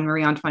research on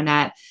Marie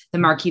Antoinette, the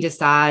Marquis de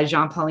Sade,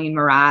 Jean-Pauline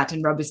Marat,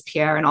 and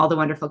Robespierre, and all the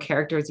wonderful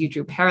characters you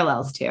drew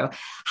parallels to?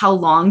 How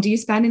long do you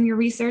spend in your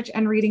research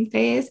and reading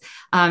phase?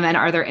 And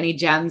are there any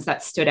gems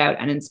that stood out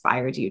and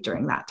inspired you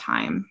during that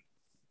time?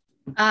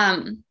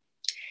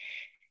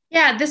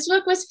 Yeah, this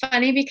book was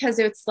funny because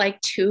it's like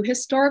two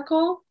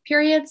historical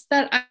periods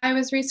that I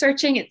was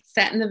researching. It's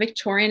set in the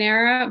Victorian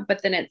era,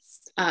 but then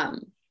it's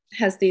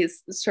has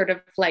these sort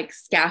of like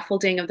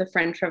scaffolding of the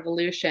French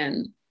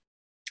Revolution,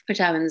 which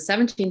happened in the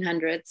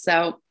 1700s.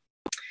 So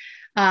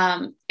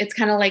it's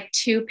kind of like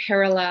two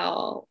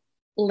parallel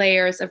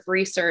layers of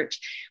research.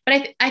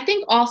 But I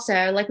think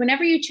also, like,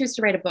 whenever you choose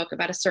to write a book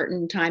about a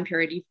certain time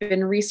period, you've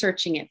been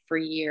researching it for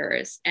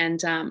years. And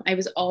I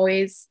was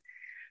always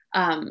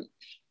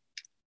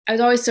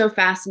so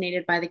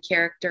fascinated by the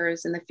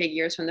characters and the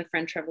figures from the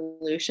French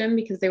Revolution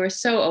because they were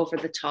so over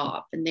the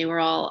top, and they were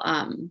all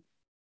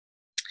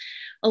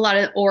a lot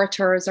of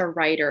orators or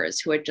writers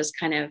who had just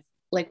kind of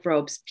like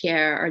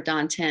Robespierre or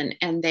Danton,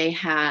 and they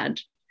had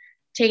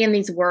taken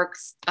these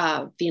works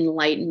of the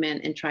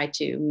Enlightenment and tried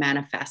to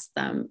manifest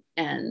them,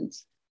 and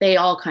they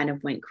all kind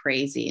of went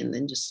crazy and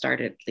then just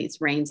started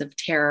these reigns of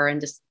terror, and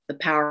just the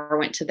power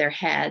went to their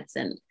heads,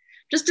 and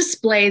just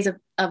displays of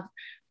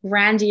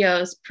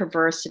grandiose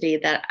perversity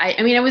that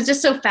I mean, it was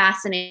just so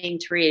fascinating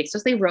to read,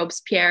 especially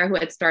Robespierre, who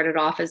had started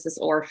off as this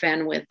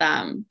orphan with,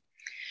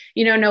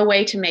 no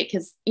way to make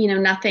his,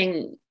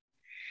 nothing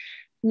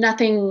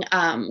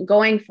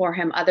going for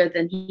him other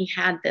than he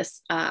had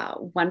this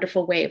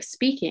wonderful way of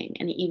speaking.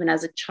 And even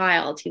as a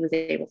child, he was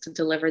able to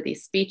deliver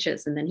these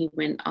speeches. And then he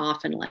went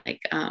off and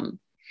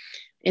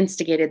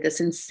instigated this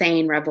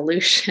insane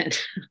revolution.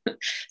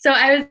 So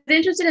I was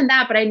interested in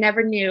that, but I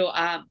never knew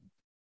I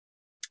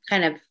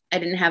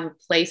didn't have a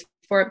place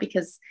for it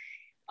because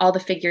all the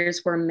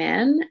figures were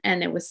men,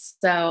 and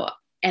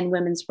and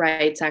women's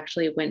rights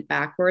actually went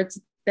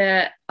backwards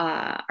quite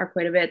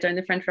a bit during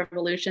the French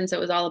Revolution. So it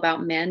was all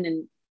about men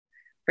and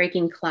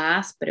breaking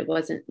class, but it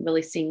wasn't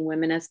really seeing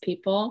women as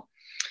people.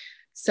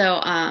 So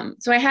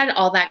I had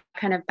all that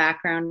kind of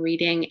background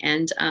reading,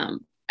 and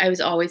I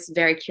was always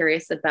very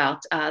curious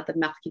about the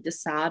Marquis de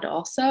Sade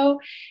also,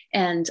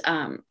 and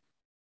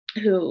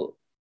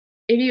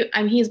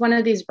he's one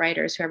of these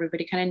writers who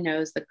everybody kind of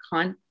knows the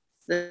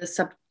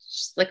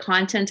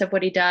content of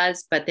what he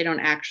does, but they don't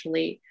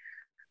actually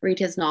read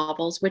his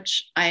novels,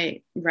 which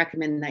I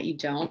recommend that you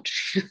don't.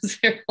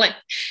 They're like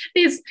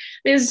these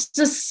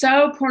just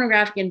so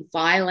pornographic and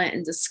violent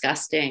and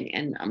disgusting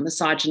and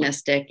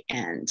misogynistic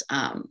and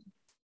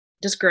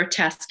just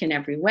grotesque in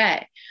every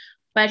way.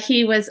 But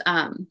he was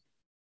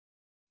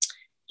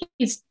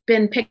he's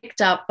been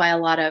picked up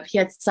by he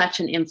had such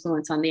an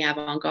influence on the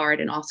avant-garde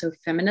and also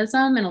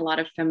feminism. And a lot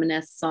of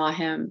feminists saw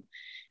him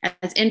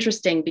as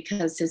interesting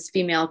because his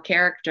female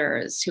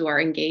characters, who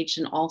are engaged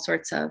in all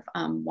sorts of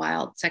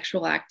wild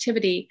sexual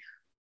activity,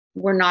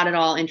 were not at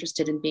all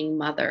interested in being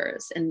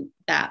mothers. And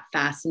that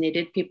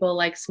fascinated people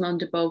like Simone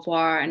de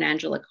Beauvoir and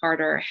Angela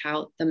Carter,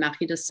 how the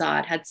Marquis de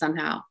Sade had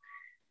somehow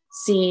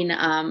seen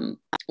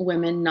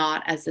women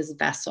not as this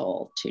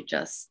vessel to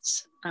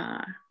just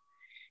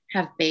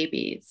have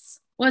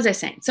babies. What was I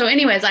saying? So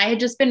anyways, I had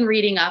just been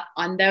reading up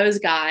on those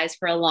guys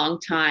for a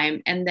long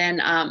time. And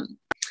then,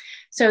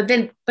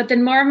 but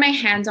then more of my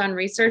hands-on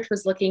research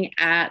was looking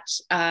at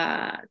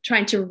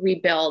trying to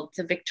rebuild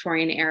the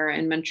Victorian era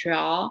in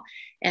Montreal.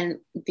 And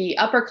the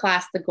upper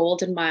class, the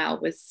Golden Mile,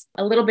 was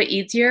a little bit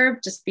easier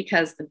just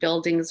because the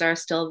buildings are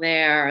still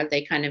there.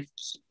 They kind of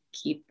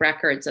keep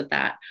records of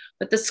that.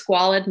 But the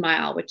Squalid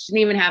Mile, which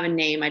didn't even have a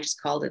name, I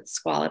just called it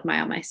Squalid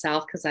Mile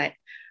myself because I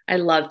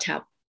loved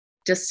how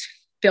just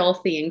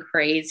filthy and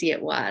crazy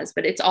it was.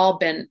 But it's all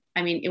been,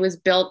 it was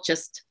built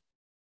just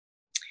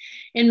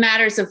in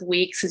matters of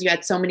weeks because you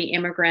had so many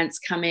immigrants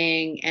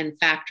coming and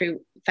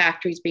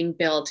factories being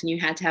built, and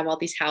you had to have all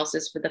these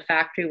houses for the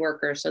factory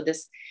workers. So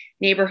this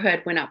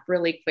neighborhood went up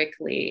really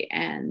quickly.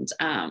 And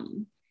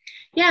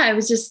it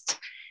was just,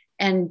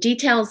 and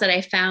details that I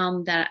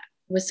found that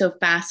was so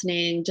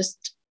fascinating.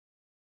 Just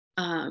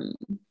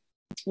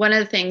one of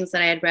the things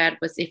that I had read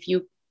was if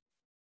you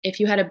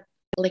had a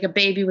like a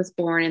baby was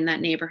born in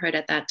that neighborhood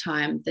at that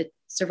time, the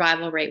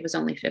survival rate was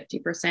only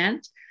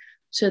 50%.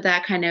 So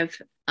that kind of,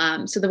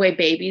 so the way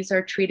babies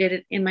are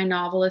treated in my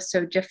novel is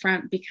so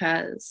different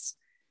because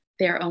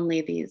they're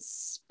only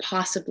these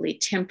possibly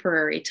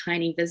temporary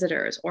tiny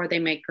visitors, or they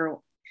may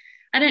grow.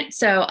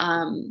 So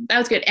that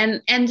was good.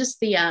 And just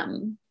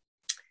the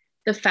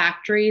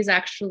factories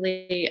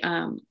actually,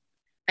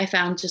 I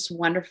found just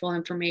wonderful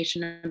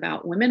information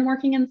about women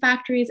working in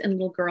factories and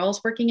little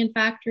girls working in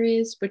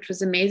factories, which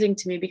was amazing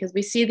to me because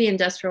we see the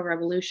Industrial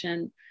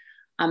Revolution.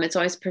 It's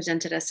always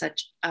presented as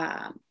such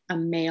a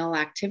male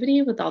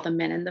activity with all the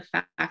men in the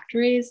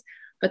factories,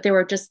 but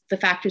the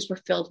factories were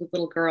filled with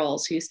little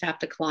girls who used to have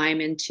to climb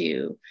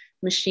into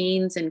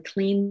machines and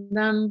clean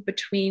them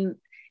between.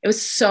 It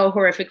was so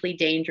horrifically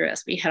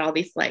dangerous. We had all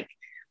these like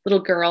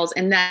little girls,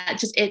 and that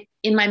just, it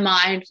in my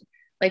mind,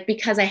 like,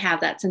 because I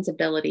have that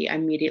sensibility, I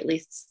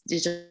immediately, it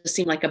just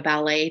seemed like a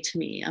ballet to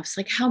me. I was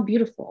like, how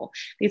beautiful.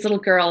 These little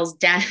girls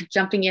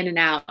jumping in and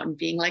out and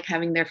being like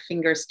having their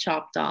fingers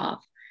chopped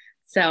off.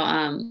 So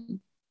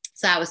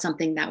that was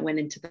something that went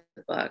into the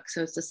book.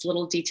 So it's just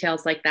little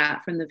details like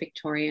that from the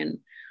Victorian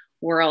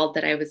world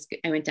that I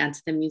went down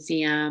to the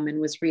museum and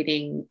was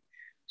reading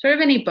sort of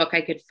any book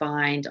I could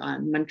find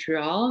on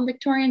Montreal in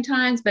Victorian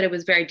times, but it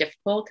was very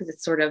difficult because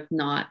it's sort of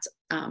not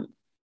an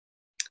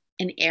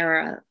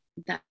era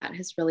that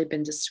has really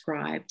been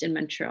described in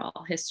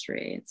Montreal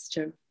history. It's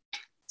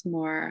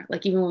more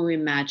like, even when we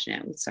imagine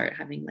it, we start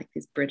having like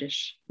these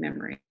British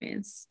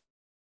memories.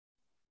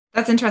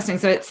 That's interesting.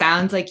 So it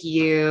sounds like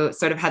you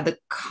sort of had the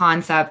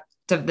concept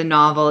of the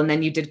novel and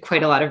then you did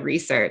quite a lot of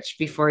research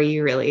before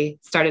you really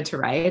started to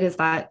write. Is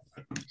that?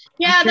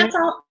 Yeah,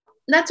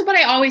 that's what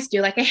I always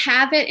do. Like, I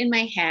have it in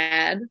my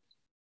head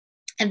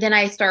and then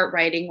I start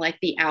writing like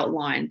the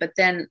outline, but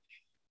then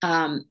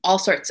all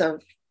sorts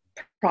of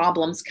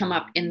problems come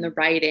up in the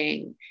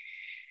writing.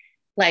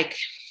 Like,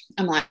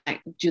 I'm like,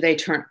 do they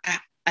turn,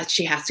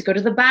 she has to go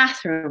to the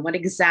bathroom. What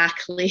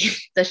exactly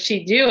does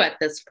she do at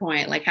this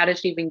point? Like, how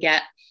does she even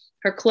get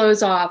her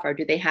clothes off? Or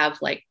do they have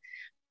like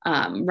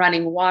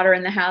running water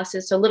in the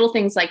houses? So little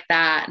things like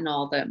that, and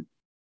all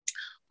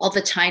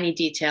the tiny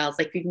details.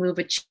 Like, if you move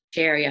a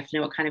chair, you have to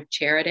know what kind of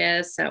chair it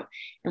is. So,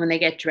 and when they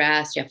get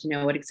dressed, you have to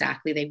know what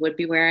exactly they would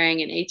be wearing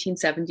in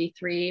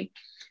 1873.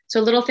 So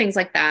little things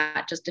like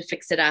that, just to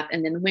fix it up.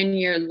 And then when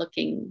you're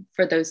looking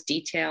for those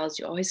details,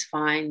 you always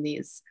find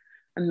these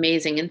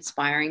amazing,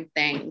 inspiring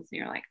things. And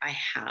you're like, I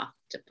have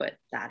to put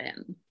that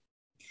in.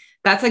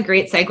 That's a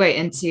great segue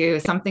into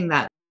something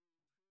that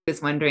I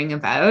was wondering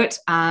about.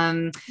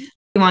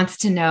 He wants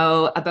to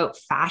know about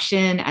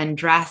fashion and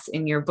dress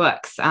in your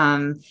books.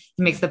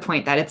 He makes the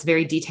point that it's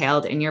very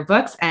detailed in your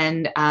books.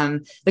 And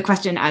the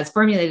question as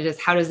formulated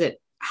is, how does it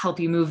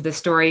help you move the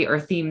story or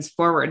themes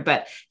forward?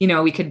 But,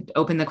 we could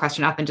open the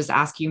question up and just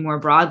ask you more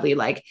broadly,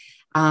 like,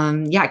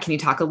 can you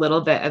talk a little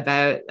bit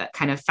about that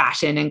kind of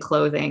fashion and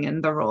clothing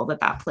and the role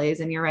that plays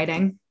in your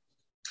writing?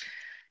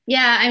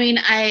 Yeah, I mean,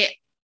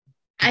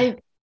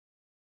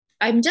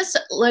 I'm just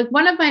like,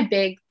 one of my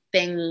big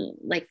thing,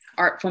 like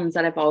art films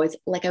that I've always,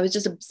 like, I was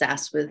just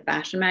obsessed with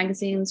fashion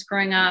magazines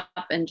growing up,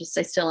 and just,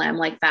 I still am,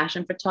 like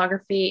fashion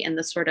photography and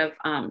the sort of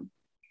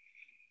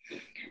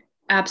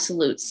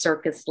absolute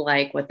circus,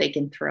 like what they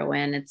can throw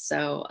in. It's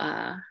so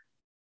I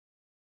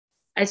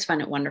just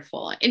find it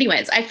wonderful.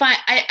 Anyways,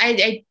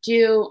 I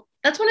do,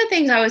 that's one of the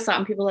things I always thought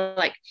when people are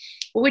like,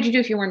 what would you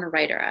do if you weren't a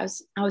writer? I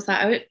always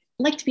thought I would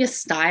like to be a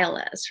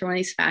stylist for one of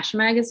these fashion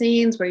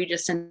magazines where you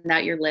just send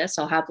out your list.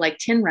 I'll have like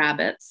 10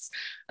 rabbits,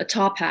 a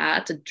top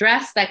hat, a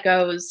dress that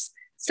goes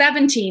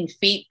 17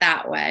 feet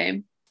that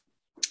way.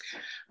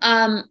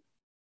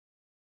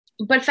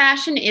 But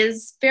fashion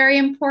is very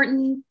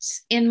important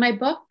in my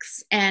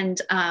books,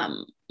 and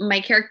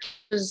my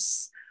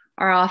characters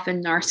are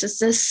often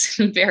narcissists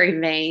and very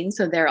vain.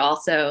 So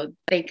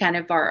they kind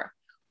of are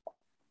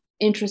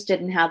interested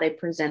in how they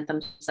present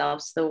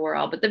themselves to the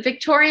world. But the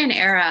Victorian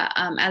era,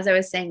 as I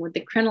was saying with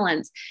the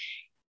crinolines,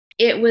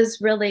 it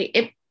was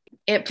really,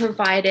 it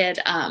provided,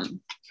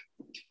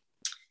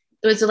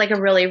 it was like a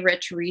really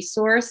rich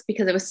resource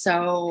because it was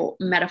so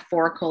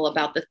metaphorical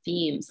about the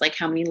themes, like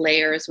how many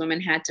layers women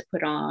had to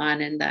put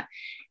on,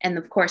 and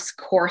of course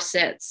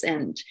corsets,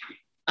 and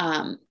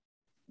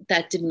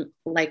that didn't,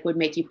 like, would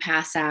make you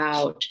pass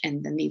out,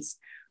 and then these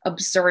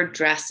absurd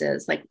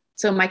dresses, like,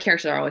 so my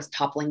characters are always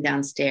toppling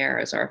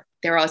downstairs, or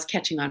they're always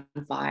catching on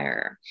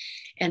fire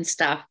and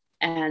stuff,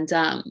 and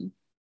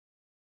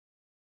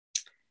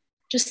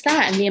just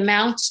that, and the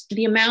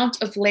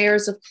amount of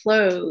layers of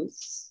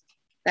clothes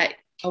that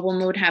a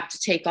woman would have to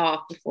take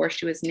off before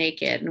she was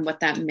naked, and what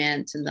that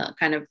meant, and the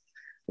kind of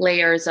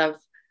layers of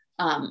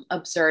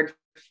absurd,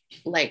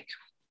 like,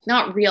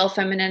 not real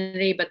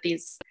femininity, but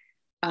these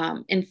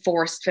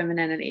enforced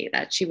femininity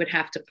that she would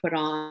have to put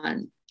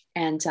on.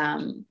 And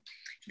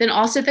then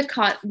also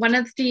one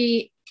of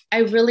the, I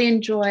really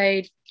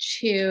enjoyed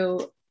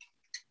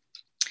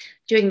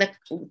doing the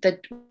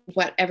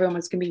what everyone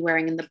was going to be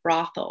wearing in the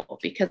brothel,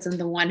 because on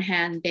the one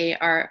hand they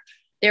are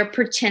they're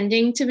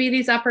pretending to be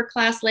these upper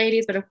class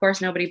ladies, but of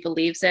course nobody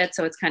believes it.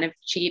 So it's kind of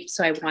cheap.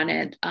 So I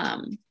wanted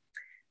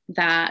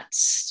that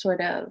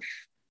sort of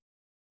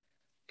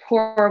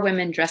poor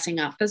women dressing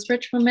up as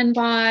rich women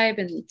vibe.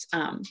 And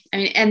I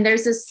mean, and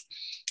there's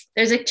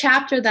a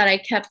chapter that I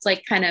kept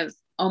like kind of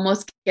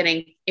almost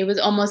getting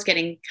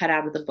cut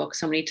out of the book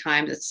so many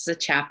times. It's a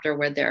chapter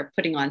where they're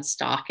putting on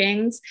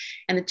stockings,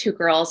 and the two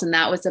girls, and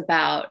that was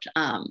about,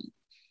 I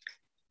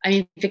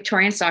mean,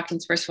 Victorian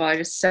stockings, first of all, are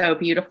just so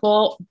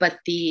beautiful, but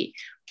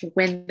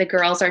when the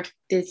girls are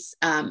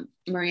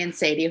Marie and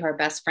Sadie, who are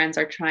best friends,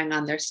 are trying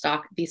on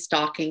these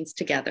stockings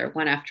together,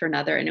 one after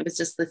another. And it was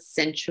just the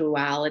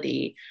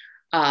sensuality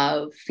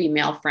of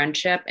female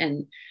friendship.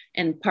 And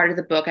part of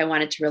the book, I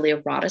wanted to really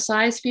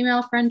eroticize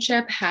female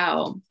friendship,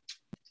 how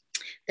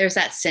there's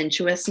that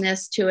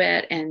sensuousness to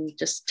it, and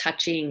just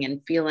touching and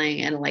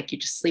feeling, and like you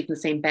just sleep in the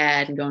same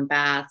bed and go in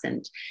baths.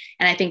 And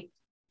I think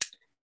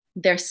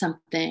there's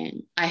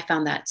something, I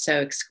found that so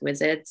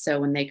exquisite.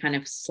 So when they kind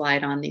of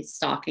slide on these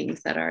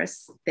stockings that are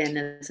as thin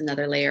as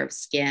another layer of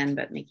skin,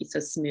 but make you so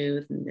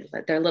smooth, and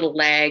their little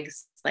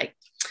legs, like,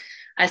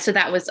 so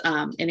that was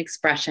an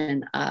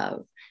expression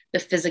of the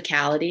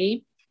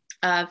physicality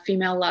of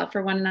female love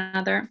for one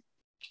another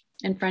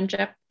and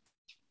friendship.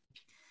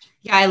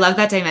 Yeah, I love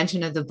that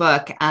dimension of the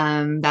book.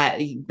 That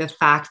the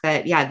fact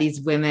that, yeah, these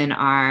women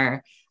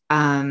are,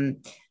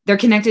 they're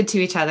connected to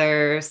each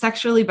other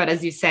sexually, but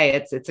as you say,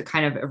 it's a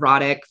kind of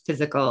erotic,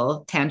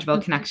 physical, tangible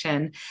Mm-hmm.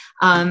 connection.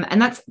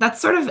 And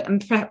that's sort of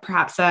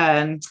perhaps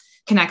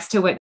connects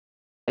to what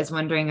I was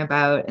wondering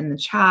about in the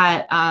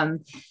chat,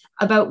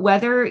 about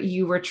whether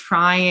you were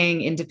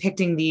trying in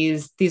depicting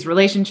these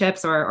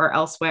relationships or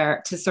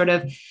elsewhere to sort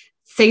of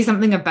say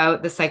something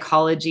about the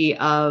psychology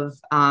of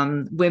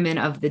women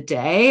of the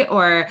day,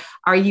 or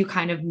are you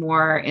kind of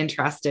more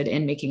interested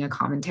in making a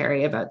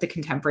commentary about the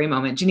contemporary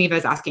moment? Geneva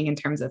is asking in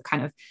terms of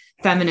kind of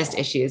feminist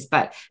issues,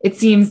 but it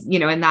seems, you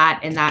know, in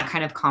that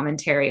kind of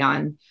commentary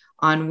on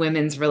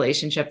women's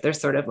relationship, there's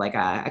sort of like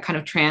a kind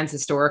of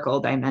trans-historical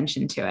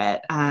dimension to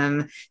it.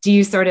 Do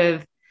you sort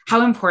of,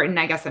 how important,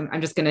 I guess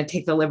I'm just going to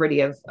take the liberty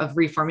of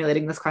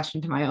reformulating this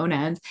question to my own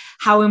end.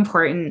 How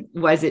important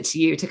was it to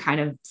you to kind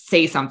of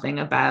say something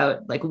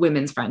about like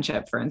women's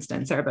friendship, for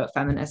instance, or about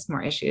feminist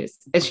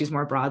issues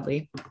more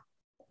broadly?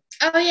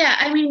 Oh yeah.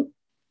 I mean,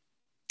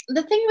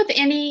 the thing with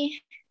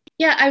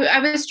I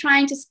was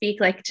trying to speak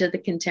like to the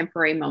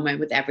contemporary moment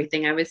with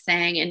everything I was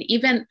saying. And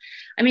even,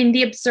 I mean,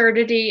 the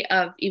absurdity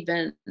of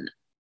even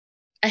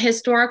a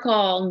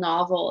historical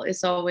novel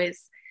is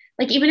always,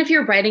 like, even if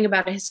you're writing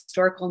about a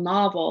historical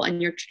novel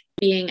and you're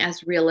being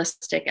as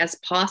realistic as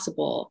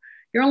possible,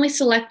 you're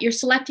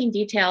selecting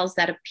details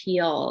that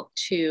appeal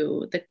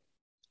to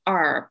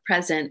our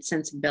present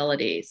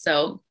sensibility.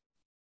 So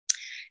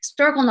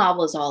historical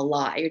novel is all a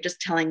lie. You're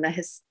just telling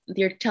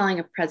you're telling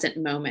a present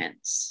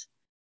moment,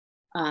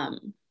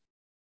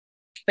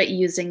 but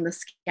using the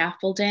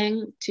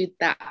scaffolding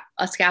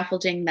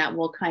that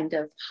will kind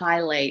of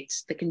highlight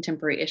the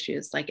contemporary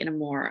issues, like in a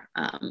more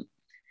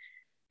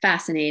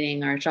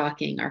fascinating or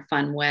shocking or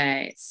fun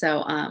way.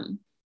 So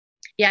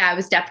I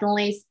was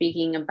definitely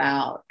speaking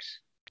about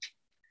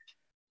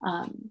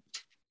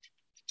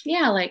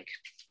like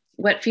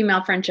what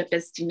female friendship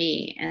is to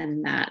me,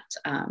 and that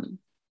I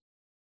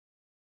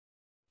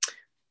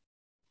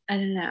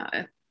don't know,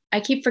 I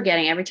keep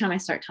forgetting every time I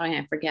start talking.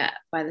 I forget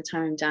by the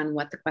time I'm done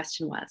what the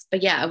question was,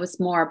 but yeah, it was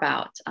more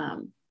about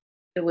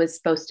it was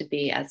supposed to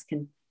be as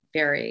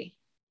very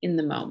in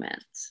the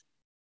moment.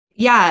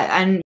 Yeah,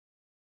 and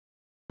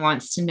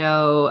wants to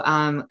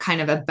know kind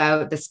of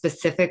about the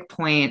specific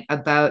point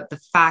about the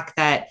fact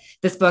that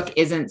this book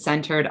isn't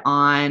centered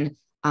on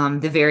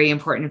the very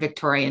important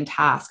Victorian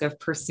task of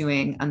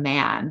pursuing a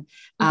man.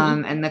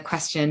 Mm-hmm. And the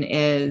question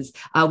is,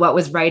 what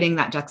was writing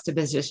that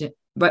juxtaposition?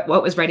 What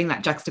was writing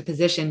that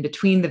juxtaposition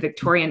between the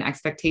Victorian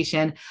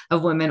expectation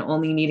of women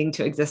only needing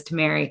to exist to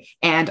marry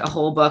and a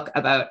whole book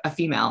about a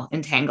female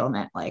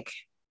entanglement? Like,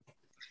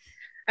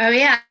 oh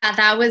yeah,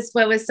 that was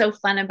what was so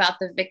fun about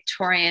the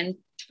Victorian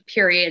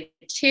period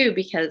too,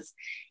 because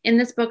in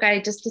this book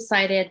I just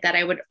decided that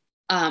I was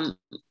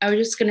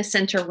just going to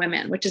center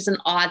women, which is an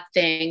odd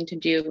thing to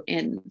do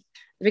in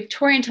the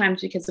Victorian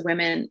times, because the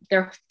women,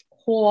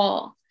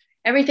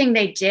 everything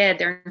they did,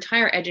 their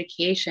entire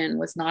education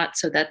was not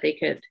so that they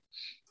could,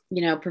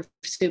 you know,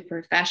 pursue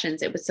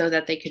professions. It was so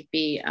that they could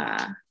be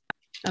a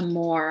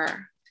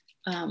more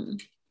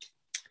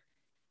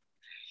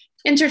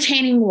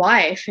entertaining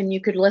wife, and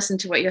you could listen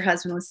to what your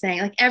husband was saying.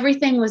 Like,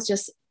 everything was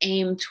just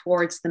aimed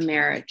towards the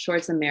marriage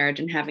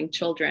and having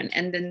children.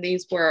 And then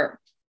these were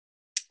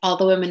all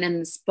the women in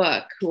this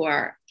book who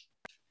are,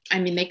 I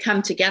mean, they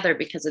come together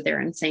because of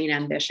their insane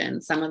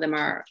ambitions. Some of them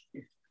are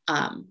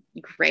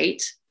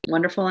great,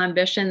 wonderful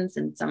ambitions,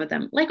 and some of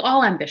them, like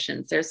all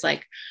ambitions, there's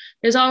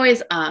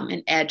always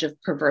an edge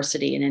of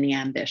perversity in any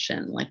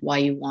ambition. Like, why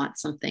you want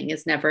something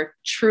is never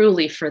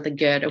truly for the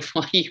good of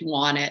why you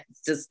want it.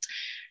 It's just,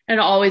 it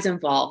always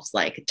involves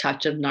like a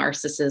touch of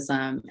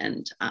narcissism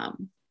and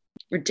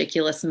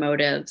ridiculous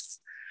motives.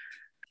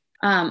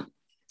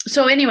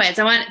 so anyways,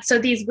 so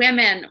these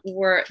women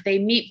they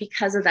meet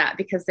because of that,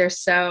 because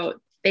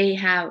they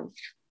have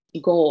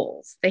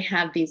goals, they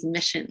have these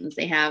missions,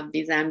 they have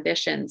these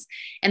ambitions,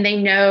 and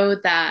they know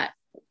that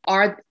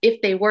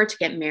if they were to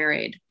get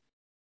married,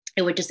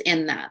 it would just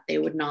end that. They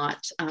would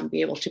not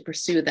be able to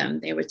pursue them.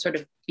 They would sort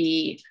of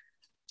be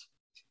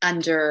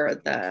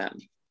under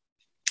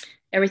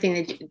everything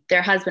they do.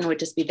 Their husband would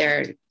just be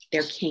their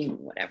king,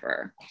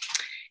 whatever.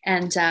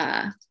 And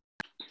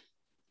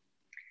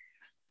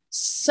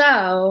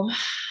so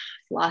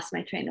lost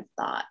my train of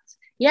thought.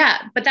 Yeah,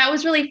 but that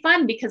was really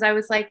fun because I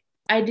was like,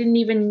 I didn't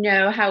even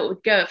know how it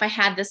would go if I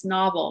had this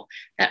novel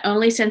that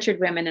only centered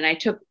women and I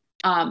took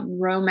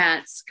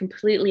romance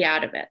completely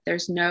out of it.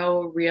 There's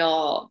no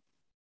real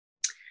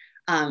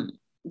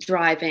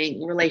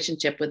driving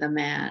relationship with a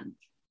man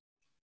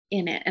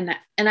in it.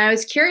 And I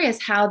was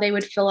curious how they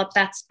would fill up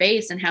that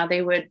space and how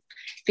they would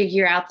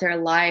figure out their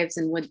lives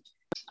and would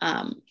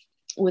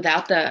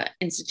without the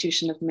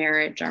institution of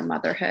marriage or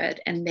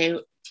motherhood. And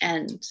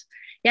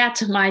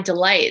to my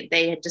delight,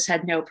 they had just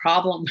had no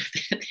problem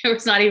with it. There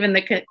was not even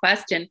the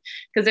question,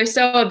 because they're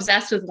so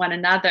obsessed with one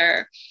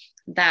another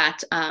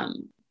that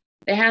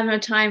they have no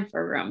time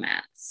for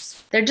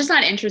romance. They're just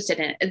not interested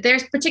in it. They're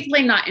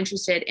particularly not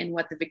interested in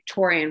what the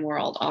Victorian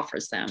world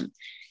offers them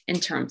in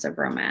terms of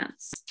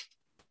romance.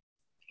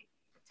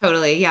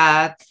 Totally.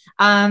 Yeah.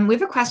 We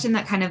have a question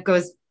that kind of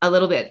goes a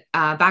little bit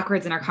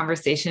backwards in our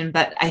conversation,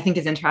 but I think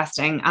is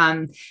interesting.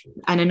 An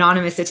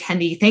anonymous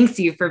attendee thanks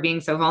you for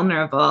being so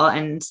vulnerable.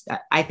 And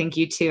I think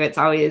you too. It's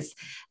always,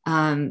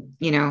 a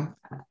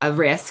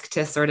risk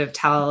to sort of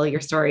tell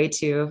your story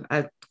to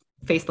a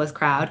faceless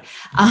crowd.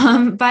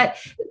 But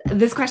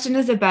this question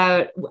is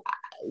about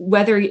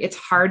whether it's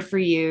hard for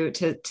you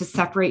to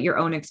separate your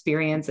own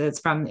experiences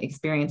from the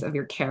experience of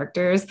your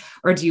characters,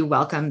 or do you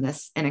welcome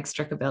this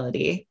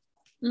inextricability?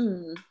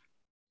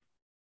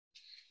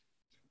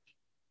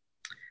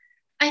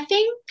 I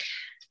think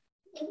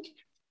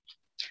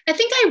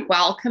I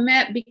welcome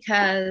it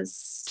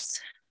because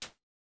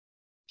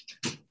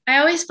I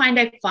always find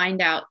I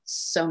find out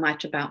so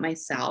much about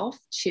myself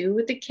too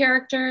with the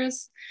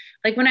characters.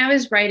 Like when I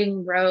was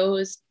writing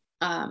Rose,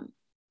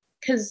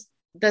 because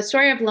the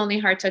story of Lonely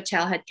Hearts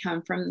Hotel had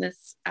come from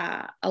this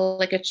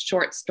like a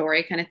short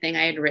story kind of thing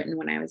I had written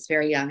when I was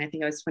very young. I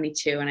think I was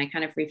 22, and I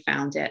kind of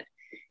refound it.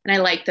 And I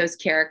liked those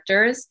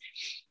characters.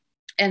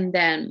 And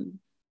then,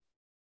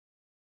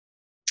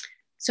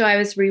 so I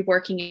was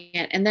reworking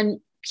it. And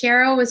then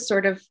Piero was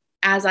sort of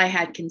as I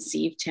had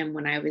conceived him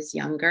when I was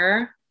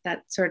younger,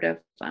 that sort of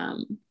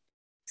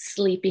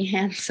sleepy,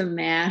 handsome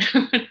man,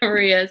 whatever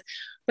he is.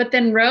 But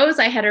then Rose,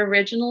 I had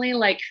originally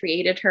like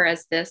created her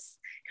as this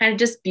kind of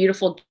just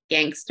beautiful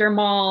gangster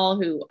moll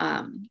who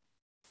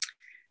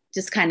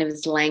just kind of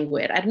is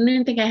languid. I didn't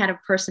even think I had a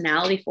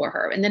personality for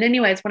her. And then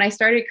anyways, when I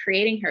started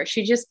creating her,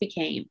 she just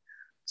became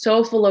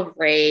so full of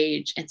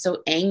rage and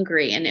so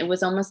angry. And it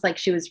was almost like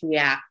she was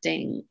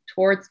reacting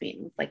towards me.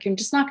 It was like, you're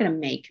just not going to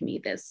make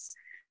me this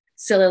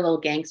silly little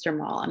gangster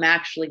moll. I'm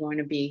actually going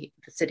to be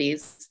the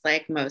city's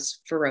like most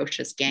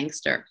ferocious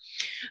gangster.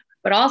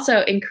 But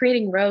also in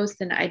creating Rose,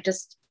 then I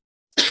just,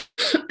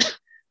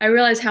 I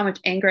realized how much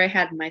anger I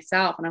had in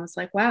myself. And I was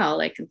like, wow,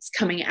 like it's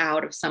coming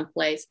out of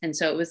someplace. And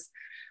so it was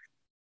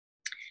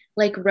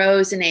like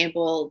Rose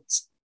enabled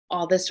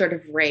all this sort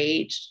of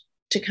rage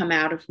to come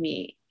out of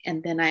me.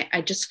 And then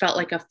I just felt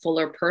like a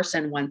fuller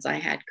person once I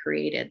had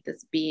created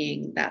this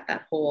being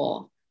that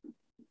whole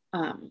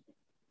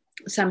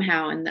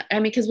somehow. And I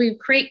mean, because we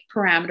create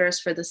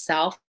parameters for the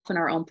self and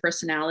our own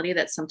personality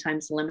that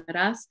sometimes limit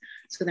us.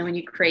 So then when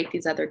you create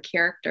these other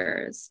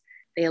characters,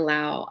 they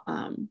allow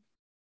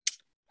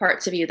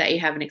parts of you that you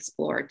haven't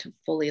explored to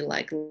fully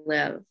like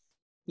live,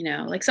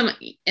 like someone.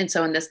 And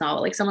so in this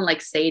novel, like someone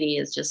like Sadie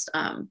is just,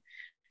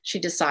 she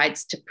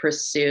decides to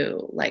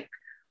pursue like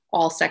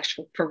all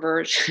sexual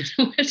perversion,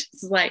 which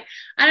is like,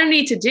 I don't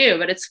need to do,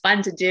 but it's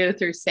fun to do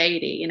through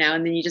Sadie, and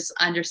then you just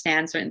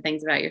understand certain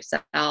things about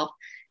yourself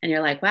and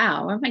you're like,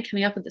 wow, where am I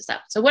coming up with this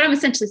stuff? So what I'm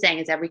essentially saying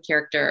is every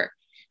character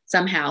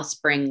somehow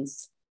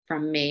springs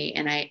from me.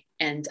 And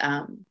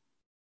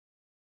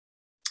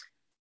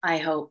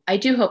I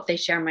do hope they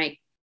share my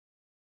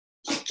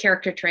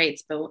character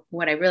traits, but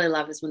what I really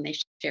love is when they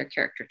share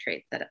character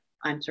traits that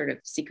I'm sort of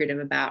secretive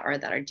about or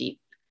that are deep,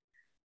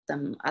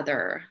 some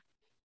other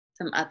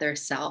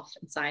self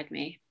inside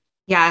me.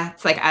 Yeah,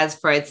 it's like, as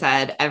Freud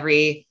said,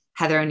 every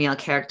Heather O'Neill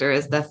character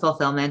is the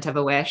fulfillment of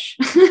a wish.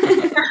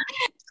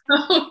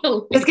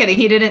 Totally. Just kidding.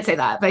 He didn't say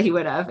that, but he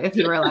would have if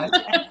he were alive.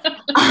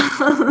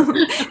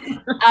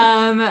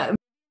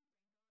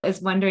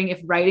 Is wondering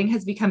if writing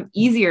has become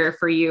easier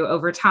for you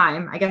over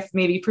time. I guess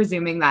maybe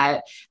presuming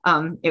that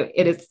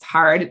it is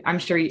hard. I'm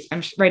sure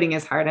writing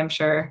is hard. I'm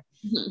sure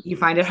you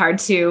find it hard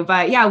too.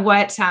 But yeah,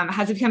 what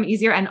has it become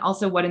easier, and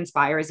also what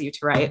inspires you to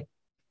write?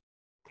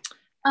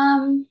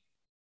 I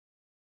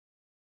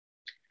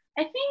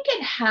think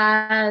it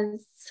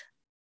has,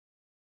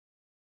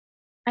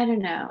 I don't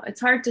know, it's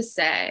hard to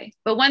say.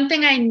 But one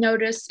thing I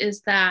noticed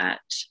is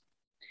that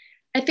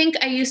I think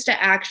I used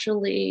to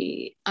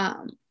actually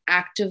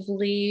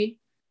actively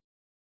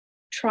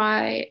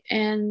try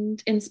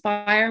and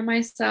inspire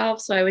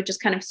myself. So I would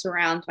just kind of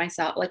surround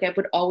myself. Like I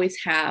would always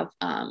have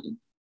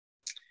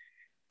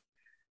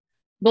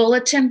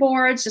bulletin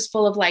boards just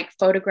full of like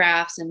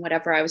photographs and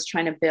whatever I was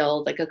trying to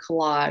build, like a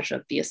collage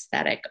of the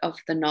aesthetic of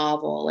the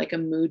novel, like a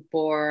mood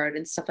board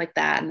and stuff like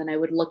that. And then I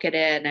would look at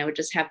it and I would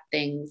just have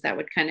things that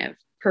would kind of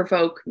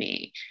provoke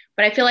me.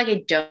 But I feel like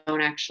I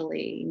don't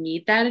actually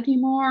need that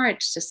anymore.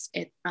 It's just,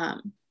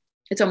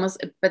 it's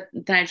almost, but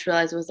then I just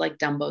realized it was like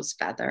Dumbo's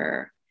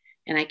feather,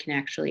 and I can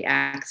actually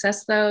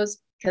access those,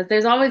 because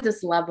there's always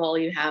this level,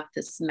 you have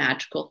this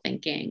magical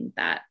thinking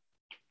that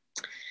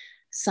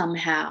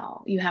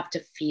somehow you have to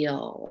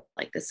feel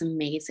like this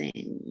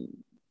amazing,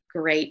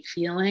 great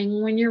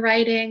feeling when you're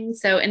writing.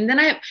 So, and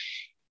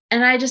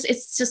I just,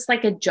 it's just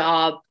like a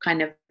job,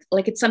 kind of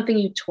like it's something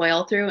you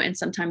toil through, and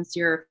sometimes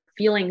your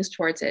feelings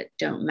towards it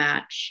don't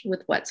match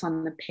with what's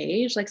on the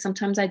page. Like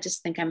sometimes I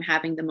just think I'm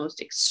having the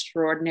most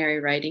extraordinary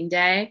writing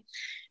day,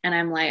 and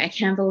I'm like, I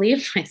can't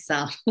believe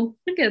myself.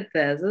 Look at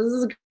this. This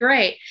is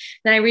great.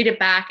 Then I read it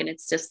back and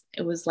it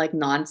was like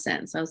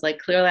nonsense. I was like,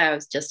 clearly I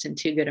was just in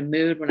too good a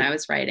mood when I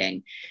was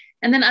writing.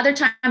 And then other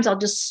times I'll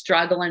just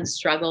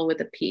struggle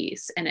with a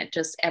piece, and it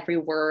just, every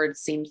word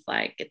seems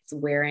like it's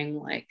wearing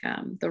like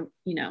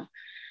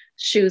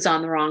shoes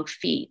on the wrong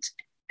feet.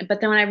 But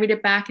then when I read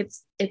it back,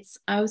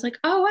 I was like,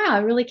 oh wow, I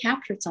really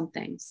captured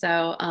something.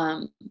 So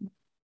I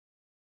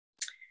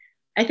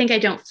think I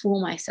don't fool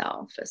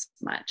myself as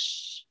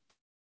much,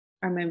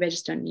 or maybe I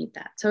just don't need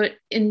that. So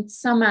in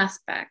some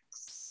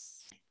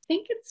aspects, I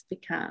think it's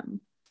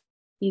become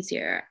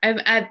easier.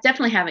 I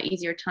definitely have an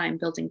easier time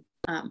building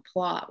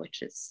plot,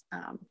 which is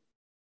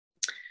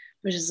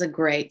a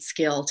great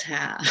skill to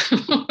have.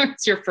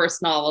 It's your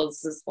first novel.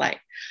 It's just like,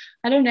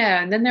 I don't know.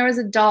 And then there was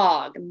a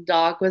dog, and the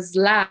dog was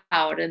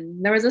loud,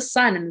 and there was a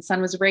sun, and the sun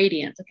was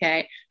radiant.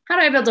 Okay, how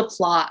do I build a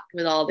plot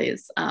with all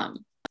these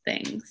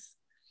things?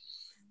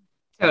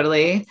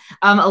 Totally.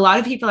 A lot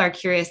of people are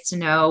curious to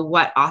know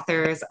what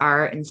authors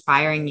are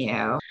inspiring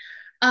you.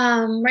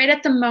 Right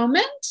at the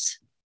moment,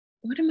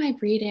 what am I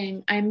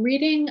reading? I'm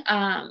reading,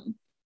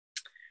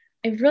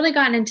 I've really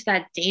gotten into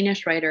that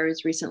Danish writer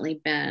who's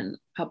recently been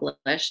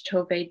published,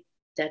 Tove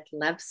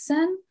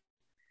Detlevsen.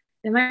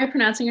 Am I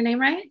pronouncing your name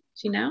right? Do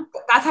you know?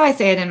 That's how I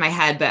say it in my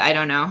head, but I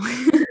don't know.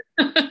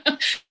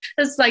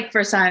 It's like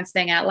first time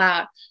saying out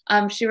loud.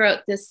 She wrote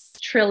this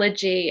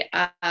trilogy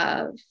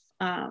of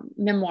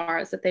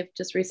memoirs that they've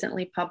just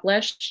recently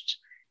published,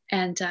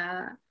 and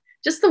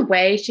just the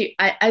way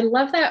I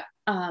love that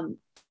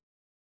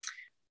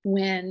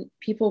when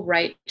people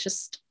write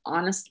just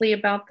honestly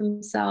about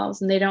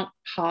themselves, and they don't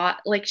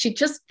like, she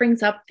just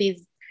brings up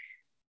these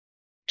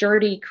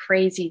dirty,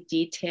 crazy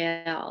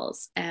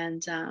details,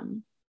 and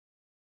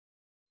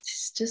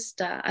it's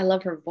just I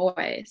love her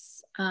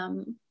voice.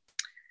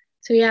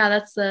 So yeah,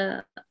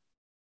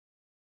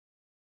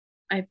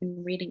 I've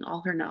been reading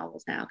all her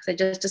novels now, because I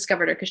just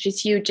discovered her because she's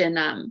huge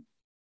in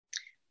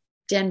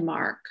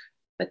Denmark,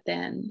 but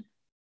then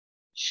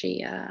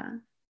she I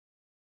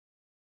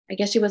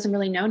guess she wasn't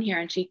really known here,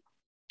 and she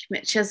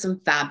has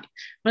some one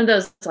of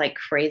those like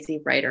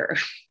crazy writer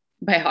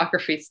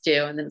biographies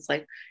too, and then it's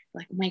like,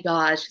 oh my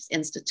gosh, she's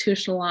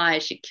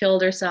institutionalized, she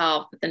killed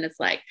herself. But then it's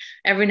like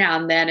every now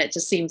and then it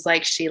just seems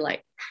like she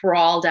like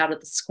crawled out of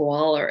the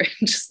squalor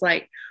and just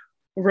like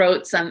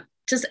wrote some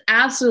just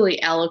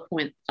absolutely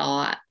eloquent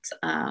thought,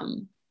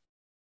 and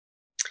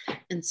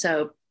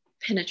so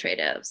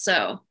penetrative.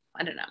 So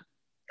I don't know,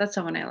 that's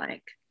someone I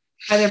like.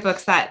 Are there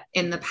books that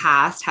in the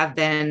past have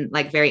been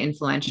like very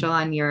influential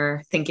on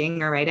your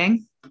thinking or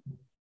writing?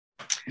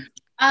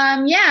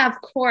 Yeah,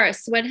 of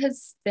course. What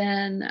has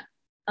been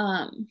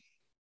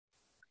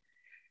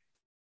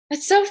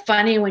it's so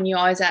funny when you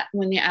ask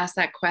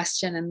that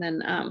question, and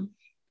then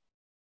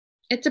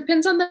it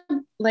depends on the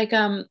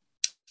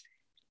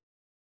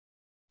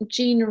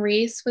Jean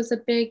Reese was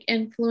a big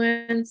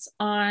influence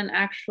on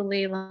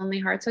actually Lonely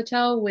Hearts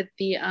Hotel with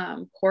the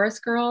chorus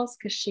girls,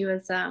 because she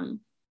was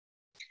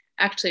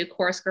actually a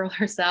chorus girl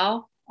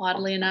herself,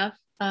 oddly enough.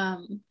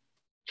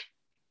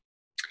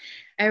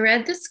 I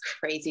read this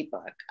crazy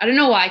book. I don't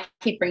know why I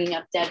keep bringing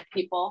up dead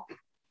people.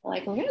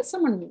 Like, look at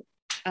someone.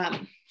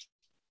 I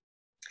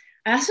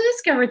also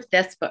discovered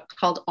this book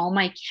called All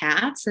My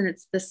Cats, and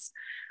it's this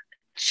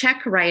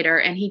Czech writer,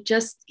 and he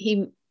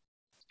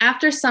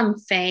after some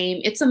fame,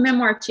 it's a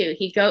memoir too.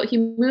 He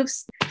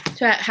moves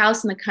to a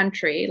house in the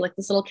country, like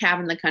this little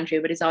cabin in the country,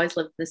 but he's always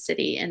lived in the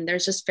city, and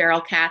there's just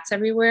feral cats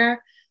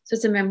everywhere. So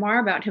it's a memoir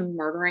about him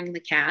murdering the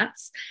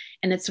cats,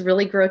 and it's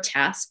really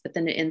grotesque, but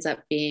then it ends up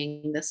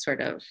being this sort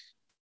of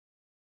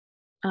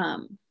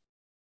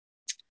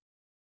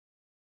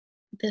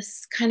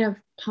this kind of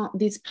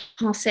these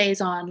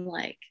pensées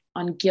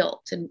on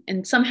guilt,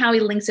 and somehow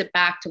he links it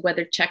back to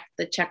whether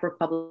the Czech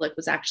Republic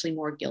was actually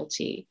more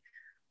guilty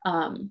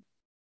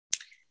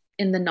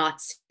in the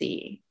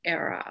Nazi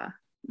era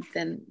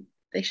than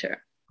they should.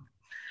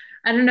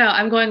 I don't know.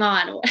 I'm going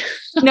on.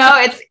 No,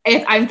 it's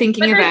I'm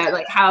thinking about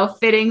like how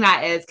fitting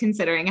that is,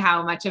 considering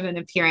how much of an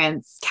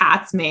appearance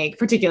cats make,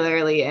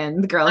 particularly in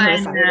The Girl Who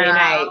Was Saturday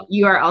Night.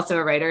 You are also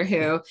a writer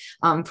who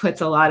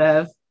puts a lot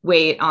of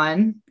weight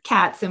on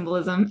cat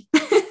symbolism.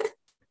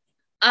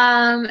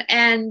 And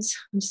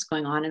I'm just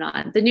going on and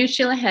on. The new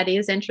Sheila Heti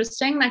is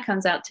interesting. That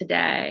comes out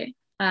today.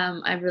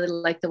 I really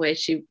like the way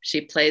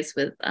she plays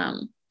with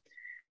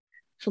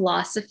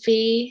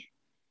philosophy.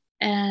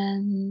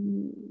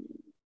 And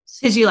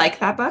did you like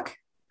that book?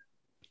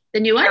 The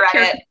new one?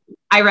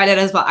 I read it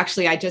as well.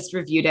 Actually, I just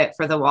reviewed it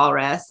for the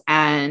Walrus,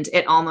 and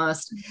it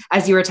almost,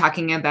 as you were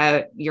talking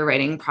about your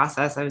writing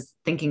process, I was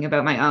thinking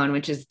about my own,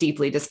 which is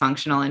deeply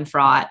dysfunctional and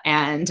fraught.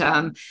 And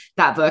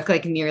that book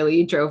like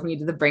nearly drove me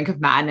to the brink of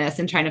madness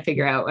and trying to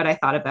figure out what I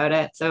thought about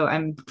it. So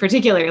I'm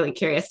particularly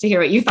curious to hear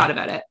what you thought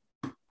about it.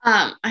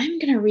 I'm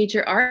going to read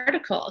your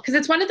article because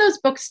it's one of those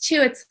books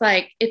too. It's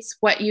like, it's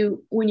what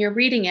you, when you're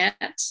reading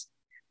it,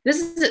 this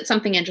is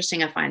something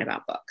interesting I find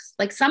about books.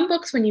 Like some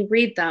books, when you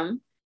read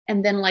them,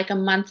 and then like a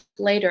month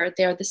later,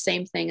 they're the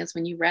same thing as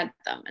when you read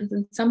them. And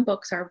then some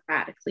books are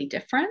radically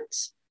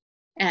different.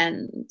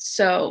 And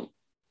so,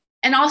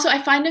 and also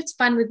I find it's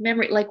fun with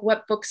memory, like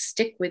what books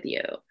stick with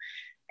you.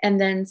 And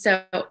then,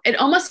 so it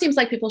almost seems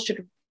like people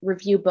should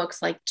review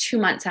books like 2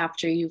 months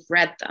after you've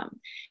read them.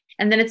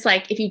 And then it's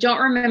like, if you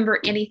don't remember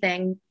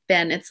anything,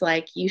 then it's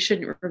like, you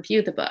shouldn't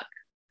review the book.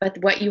 But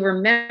what you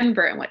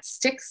remember and what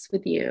sticks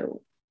with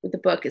you with the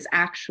book is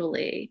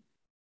actually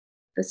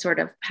the sort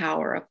of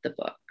power of the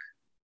book.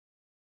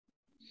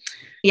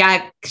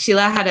 Yeah,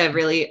 Sheila had a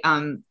really,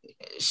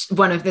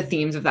 one of the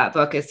themes of that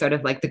book is sort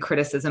of like the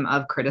criticism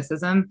of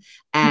criticism.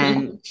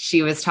 And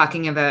she was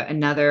talking about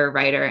another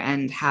writer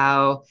and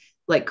how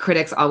like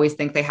critics always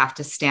think they have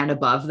to stand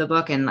above the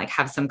book and like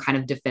have some kind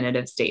of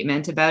definitive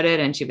statement about it.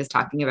 And she was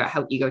talking about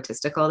how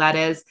egotistical that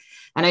is.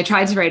 And I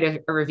tried to write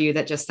a review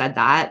that just said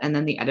that. And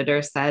then the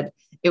editor said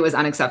it was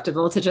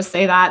unacceptable to just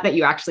say that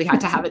you actually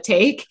had to have a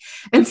take.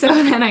 And so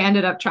then I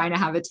ended up trying to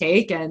have a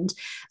take. And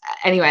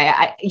anyway,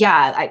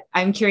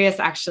 I'm curious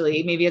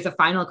actually, maybe as a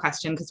final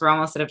question, because we're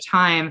almost out of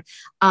time.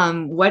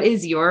 What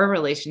is your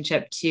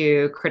relationship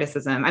to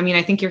criticism? I mean,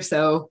 I think you're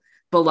so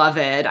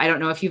beloved. I don't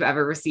know if you've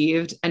ever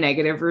received a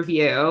negative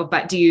review,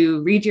 but do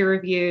you read your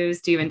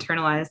reviews? Do you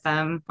internalize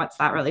them? What's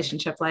that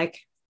relationship like?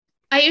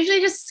 I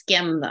usually just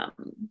skim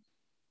them.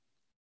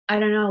 I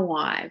don't know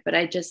why, but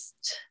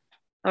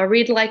I'll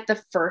read like I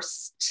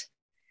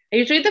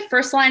usually read the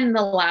first line and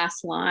the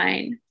last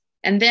line.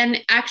 And then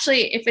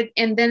actually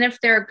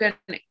if they're good,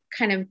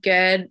 kind of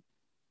good,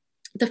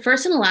 the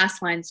first and the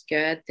last line's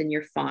good, then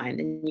you're fine.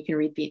 And you can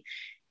read the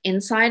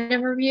inside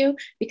of a review,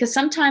 because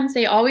sometimes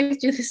they always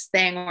do this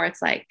thing where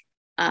it's like,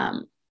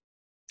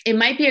 it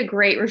might be a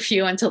great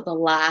review until the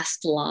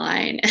last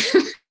line.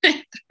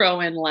 They throw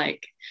in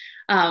like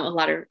a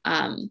lot of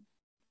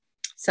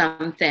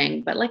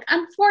something, but like,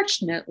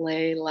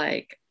 unfortunately,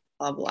 like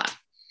blah, blah.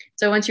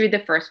 So once you read the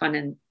first one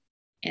and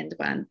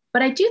one,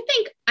 but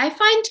I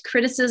find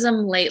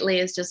criticism lately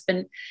has just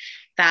been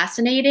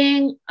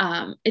fascinating.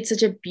 It's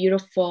such a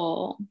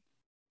beautiful,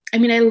 I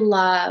mean, I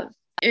love,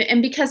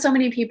 and because so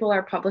many people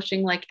are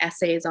publishing like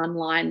essays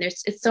online,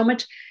 it's so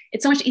much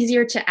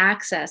easier to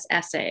access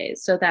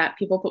essays so that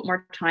people put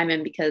more time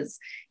in, because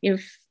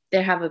if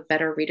they have a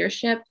better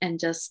readership, and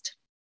just,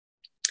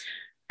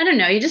 I don't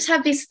know, you just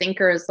have these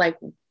thinkers like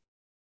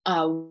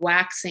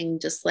waxing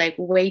just like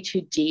way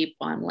too deep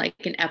on like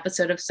an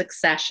episode of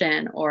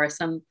Succession or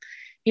some,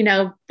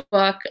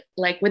 book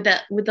like with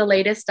the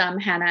latest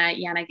Hannah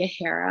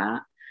Yanagihara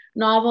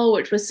novel,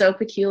 which was so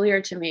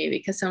peculiar to me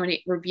because so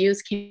many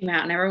reviews came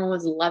out and everyone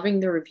was loving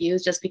the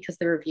reviews just because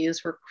the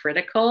reviews were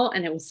critical,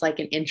 and it was like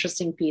an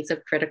interesting piece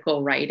of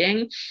critical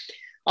writing,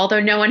 although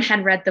no one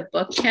had read the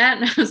book yet.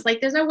 And I was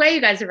like, there's no way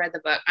you guys have read the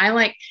book. I'm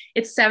like,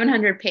 it's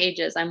 700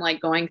 pages. I'm like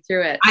going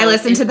through it. I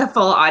listened to the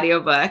full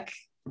audiobook.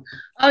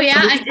 Oh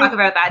yeah. So we can talk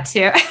about that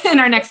too in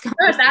our next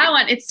conversation. That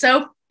one.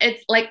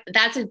 It's like,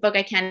 that's a book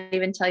I can't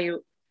even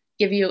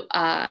give you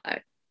a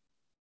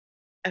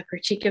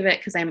critique of it,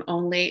 because I'm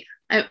only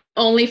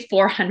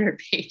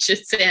 400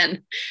 pages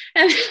in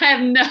and I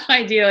have no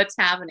idea what's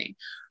happening.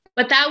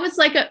 But that was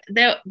like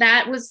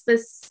that was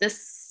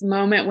this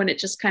moment when it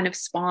just kind of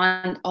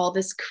spawned all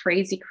this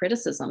crazy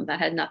criticism that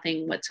had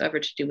nothing whatsoever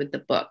to do with the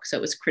book. So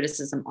it was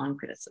criticism on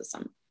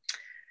criticism.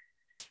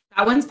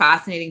 That one's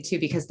fascinating too,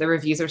 because the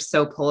reviews are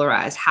so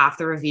polarized. Half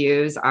the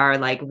reviews are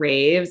like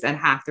raves and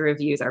half the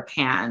reviews are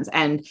pans.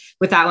 And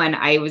with that one,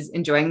 I was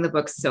enjoying the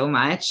book so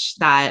much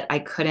that I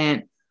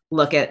couldn't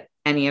look at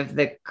any of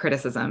the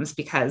criticisms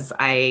because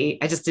I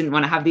just didn't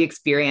want to have the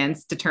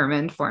experience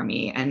determined for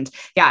me. And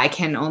yeah, I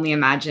can only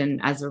imagine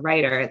as a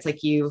writer, it's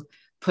like you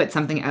put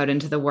something out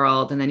into the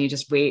world and then you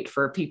just wait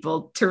for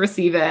people to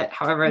receive it,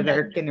 however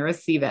they're going to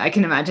receive it. I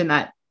can imagine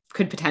that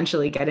could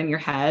potentially get in your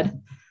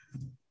head.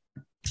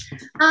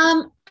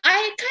 I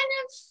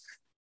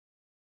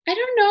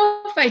don't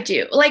know if I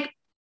do. Like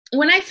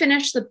when I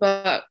finish the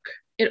book,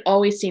 it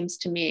always seems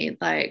to me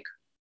like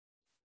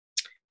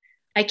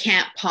I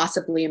can't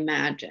possibly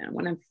imagine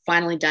when I'm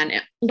finally done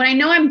it. When I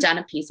know I'm done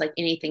a piece, like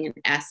anything, an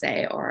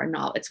essay or a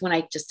novel, it's when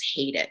I just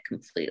hate it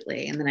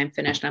completely. And then I'm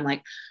finished and I'm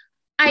like,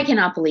 I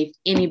cannot believe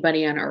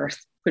anybody on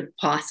earth could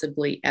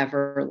possibly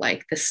ever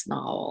like this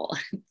novel.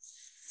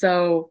 It's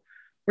so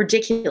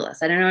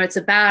ridiculous. I don't know what it's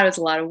about. It's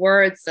a lot of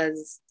words,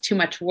 it's too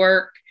much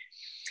work.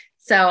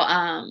 So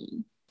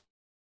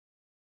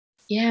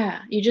yeah,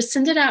 you just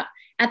send it out.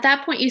 At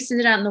that point, you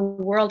send it out in the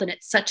world and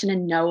it's such an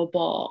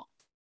unknowable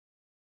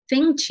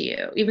thing to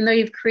you. Even though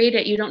you've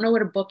created it, you don't know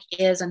what a book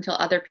is until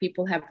other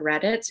people have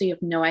read it. So you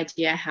have no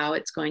idea how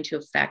it's going to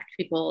affect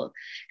people,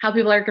 how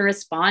people are going to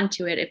respond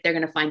to it, if they're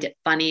going to find it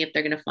funny, if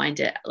they're going to find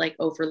it like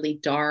overly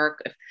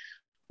dark,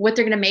 what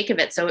they're going to make of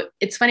it. So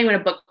it's funny when a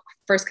book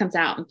first comes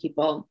out and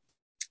people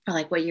are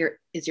like, what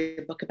is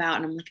your book about?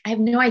 And I'm like, I have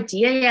no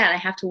idea yet. I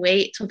have to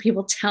wait till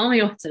people tell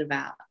me what's it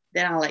about.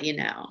 Then I'll let you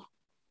know.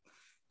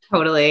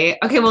 Totally.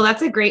 Okay. Well,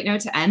 that's a great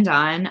note to end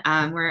on.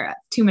 We're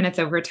 2 minutes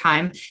over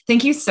time.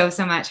 Thank you so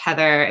much,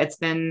 Heather. It's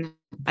been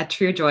a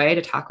true joy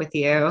to talk with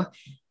you.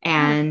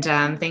 And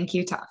thank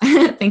you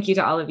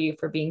to all of you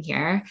for being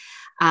here.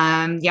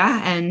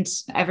 Yeah. And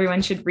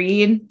everyone should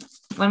read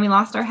When We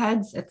Lost Our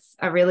Heads. It's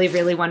a really,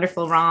 really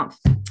wonderful romp.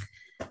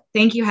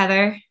 Thank you,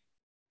 Heather.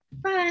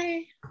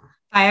 Bye.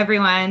 Bye,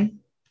 everyone.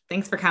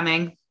 Thanks for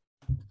coming.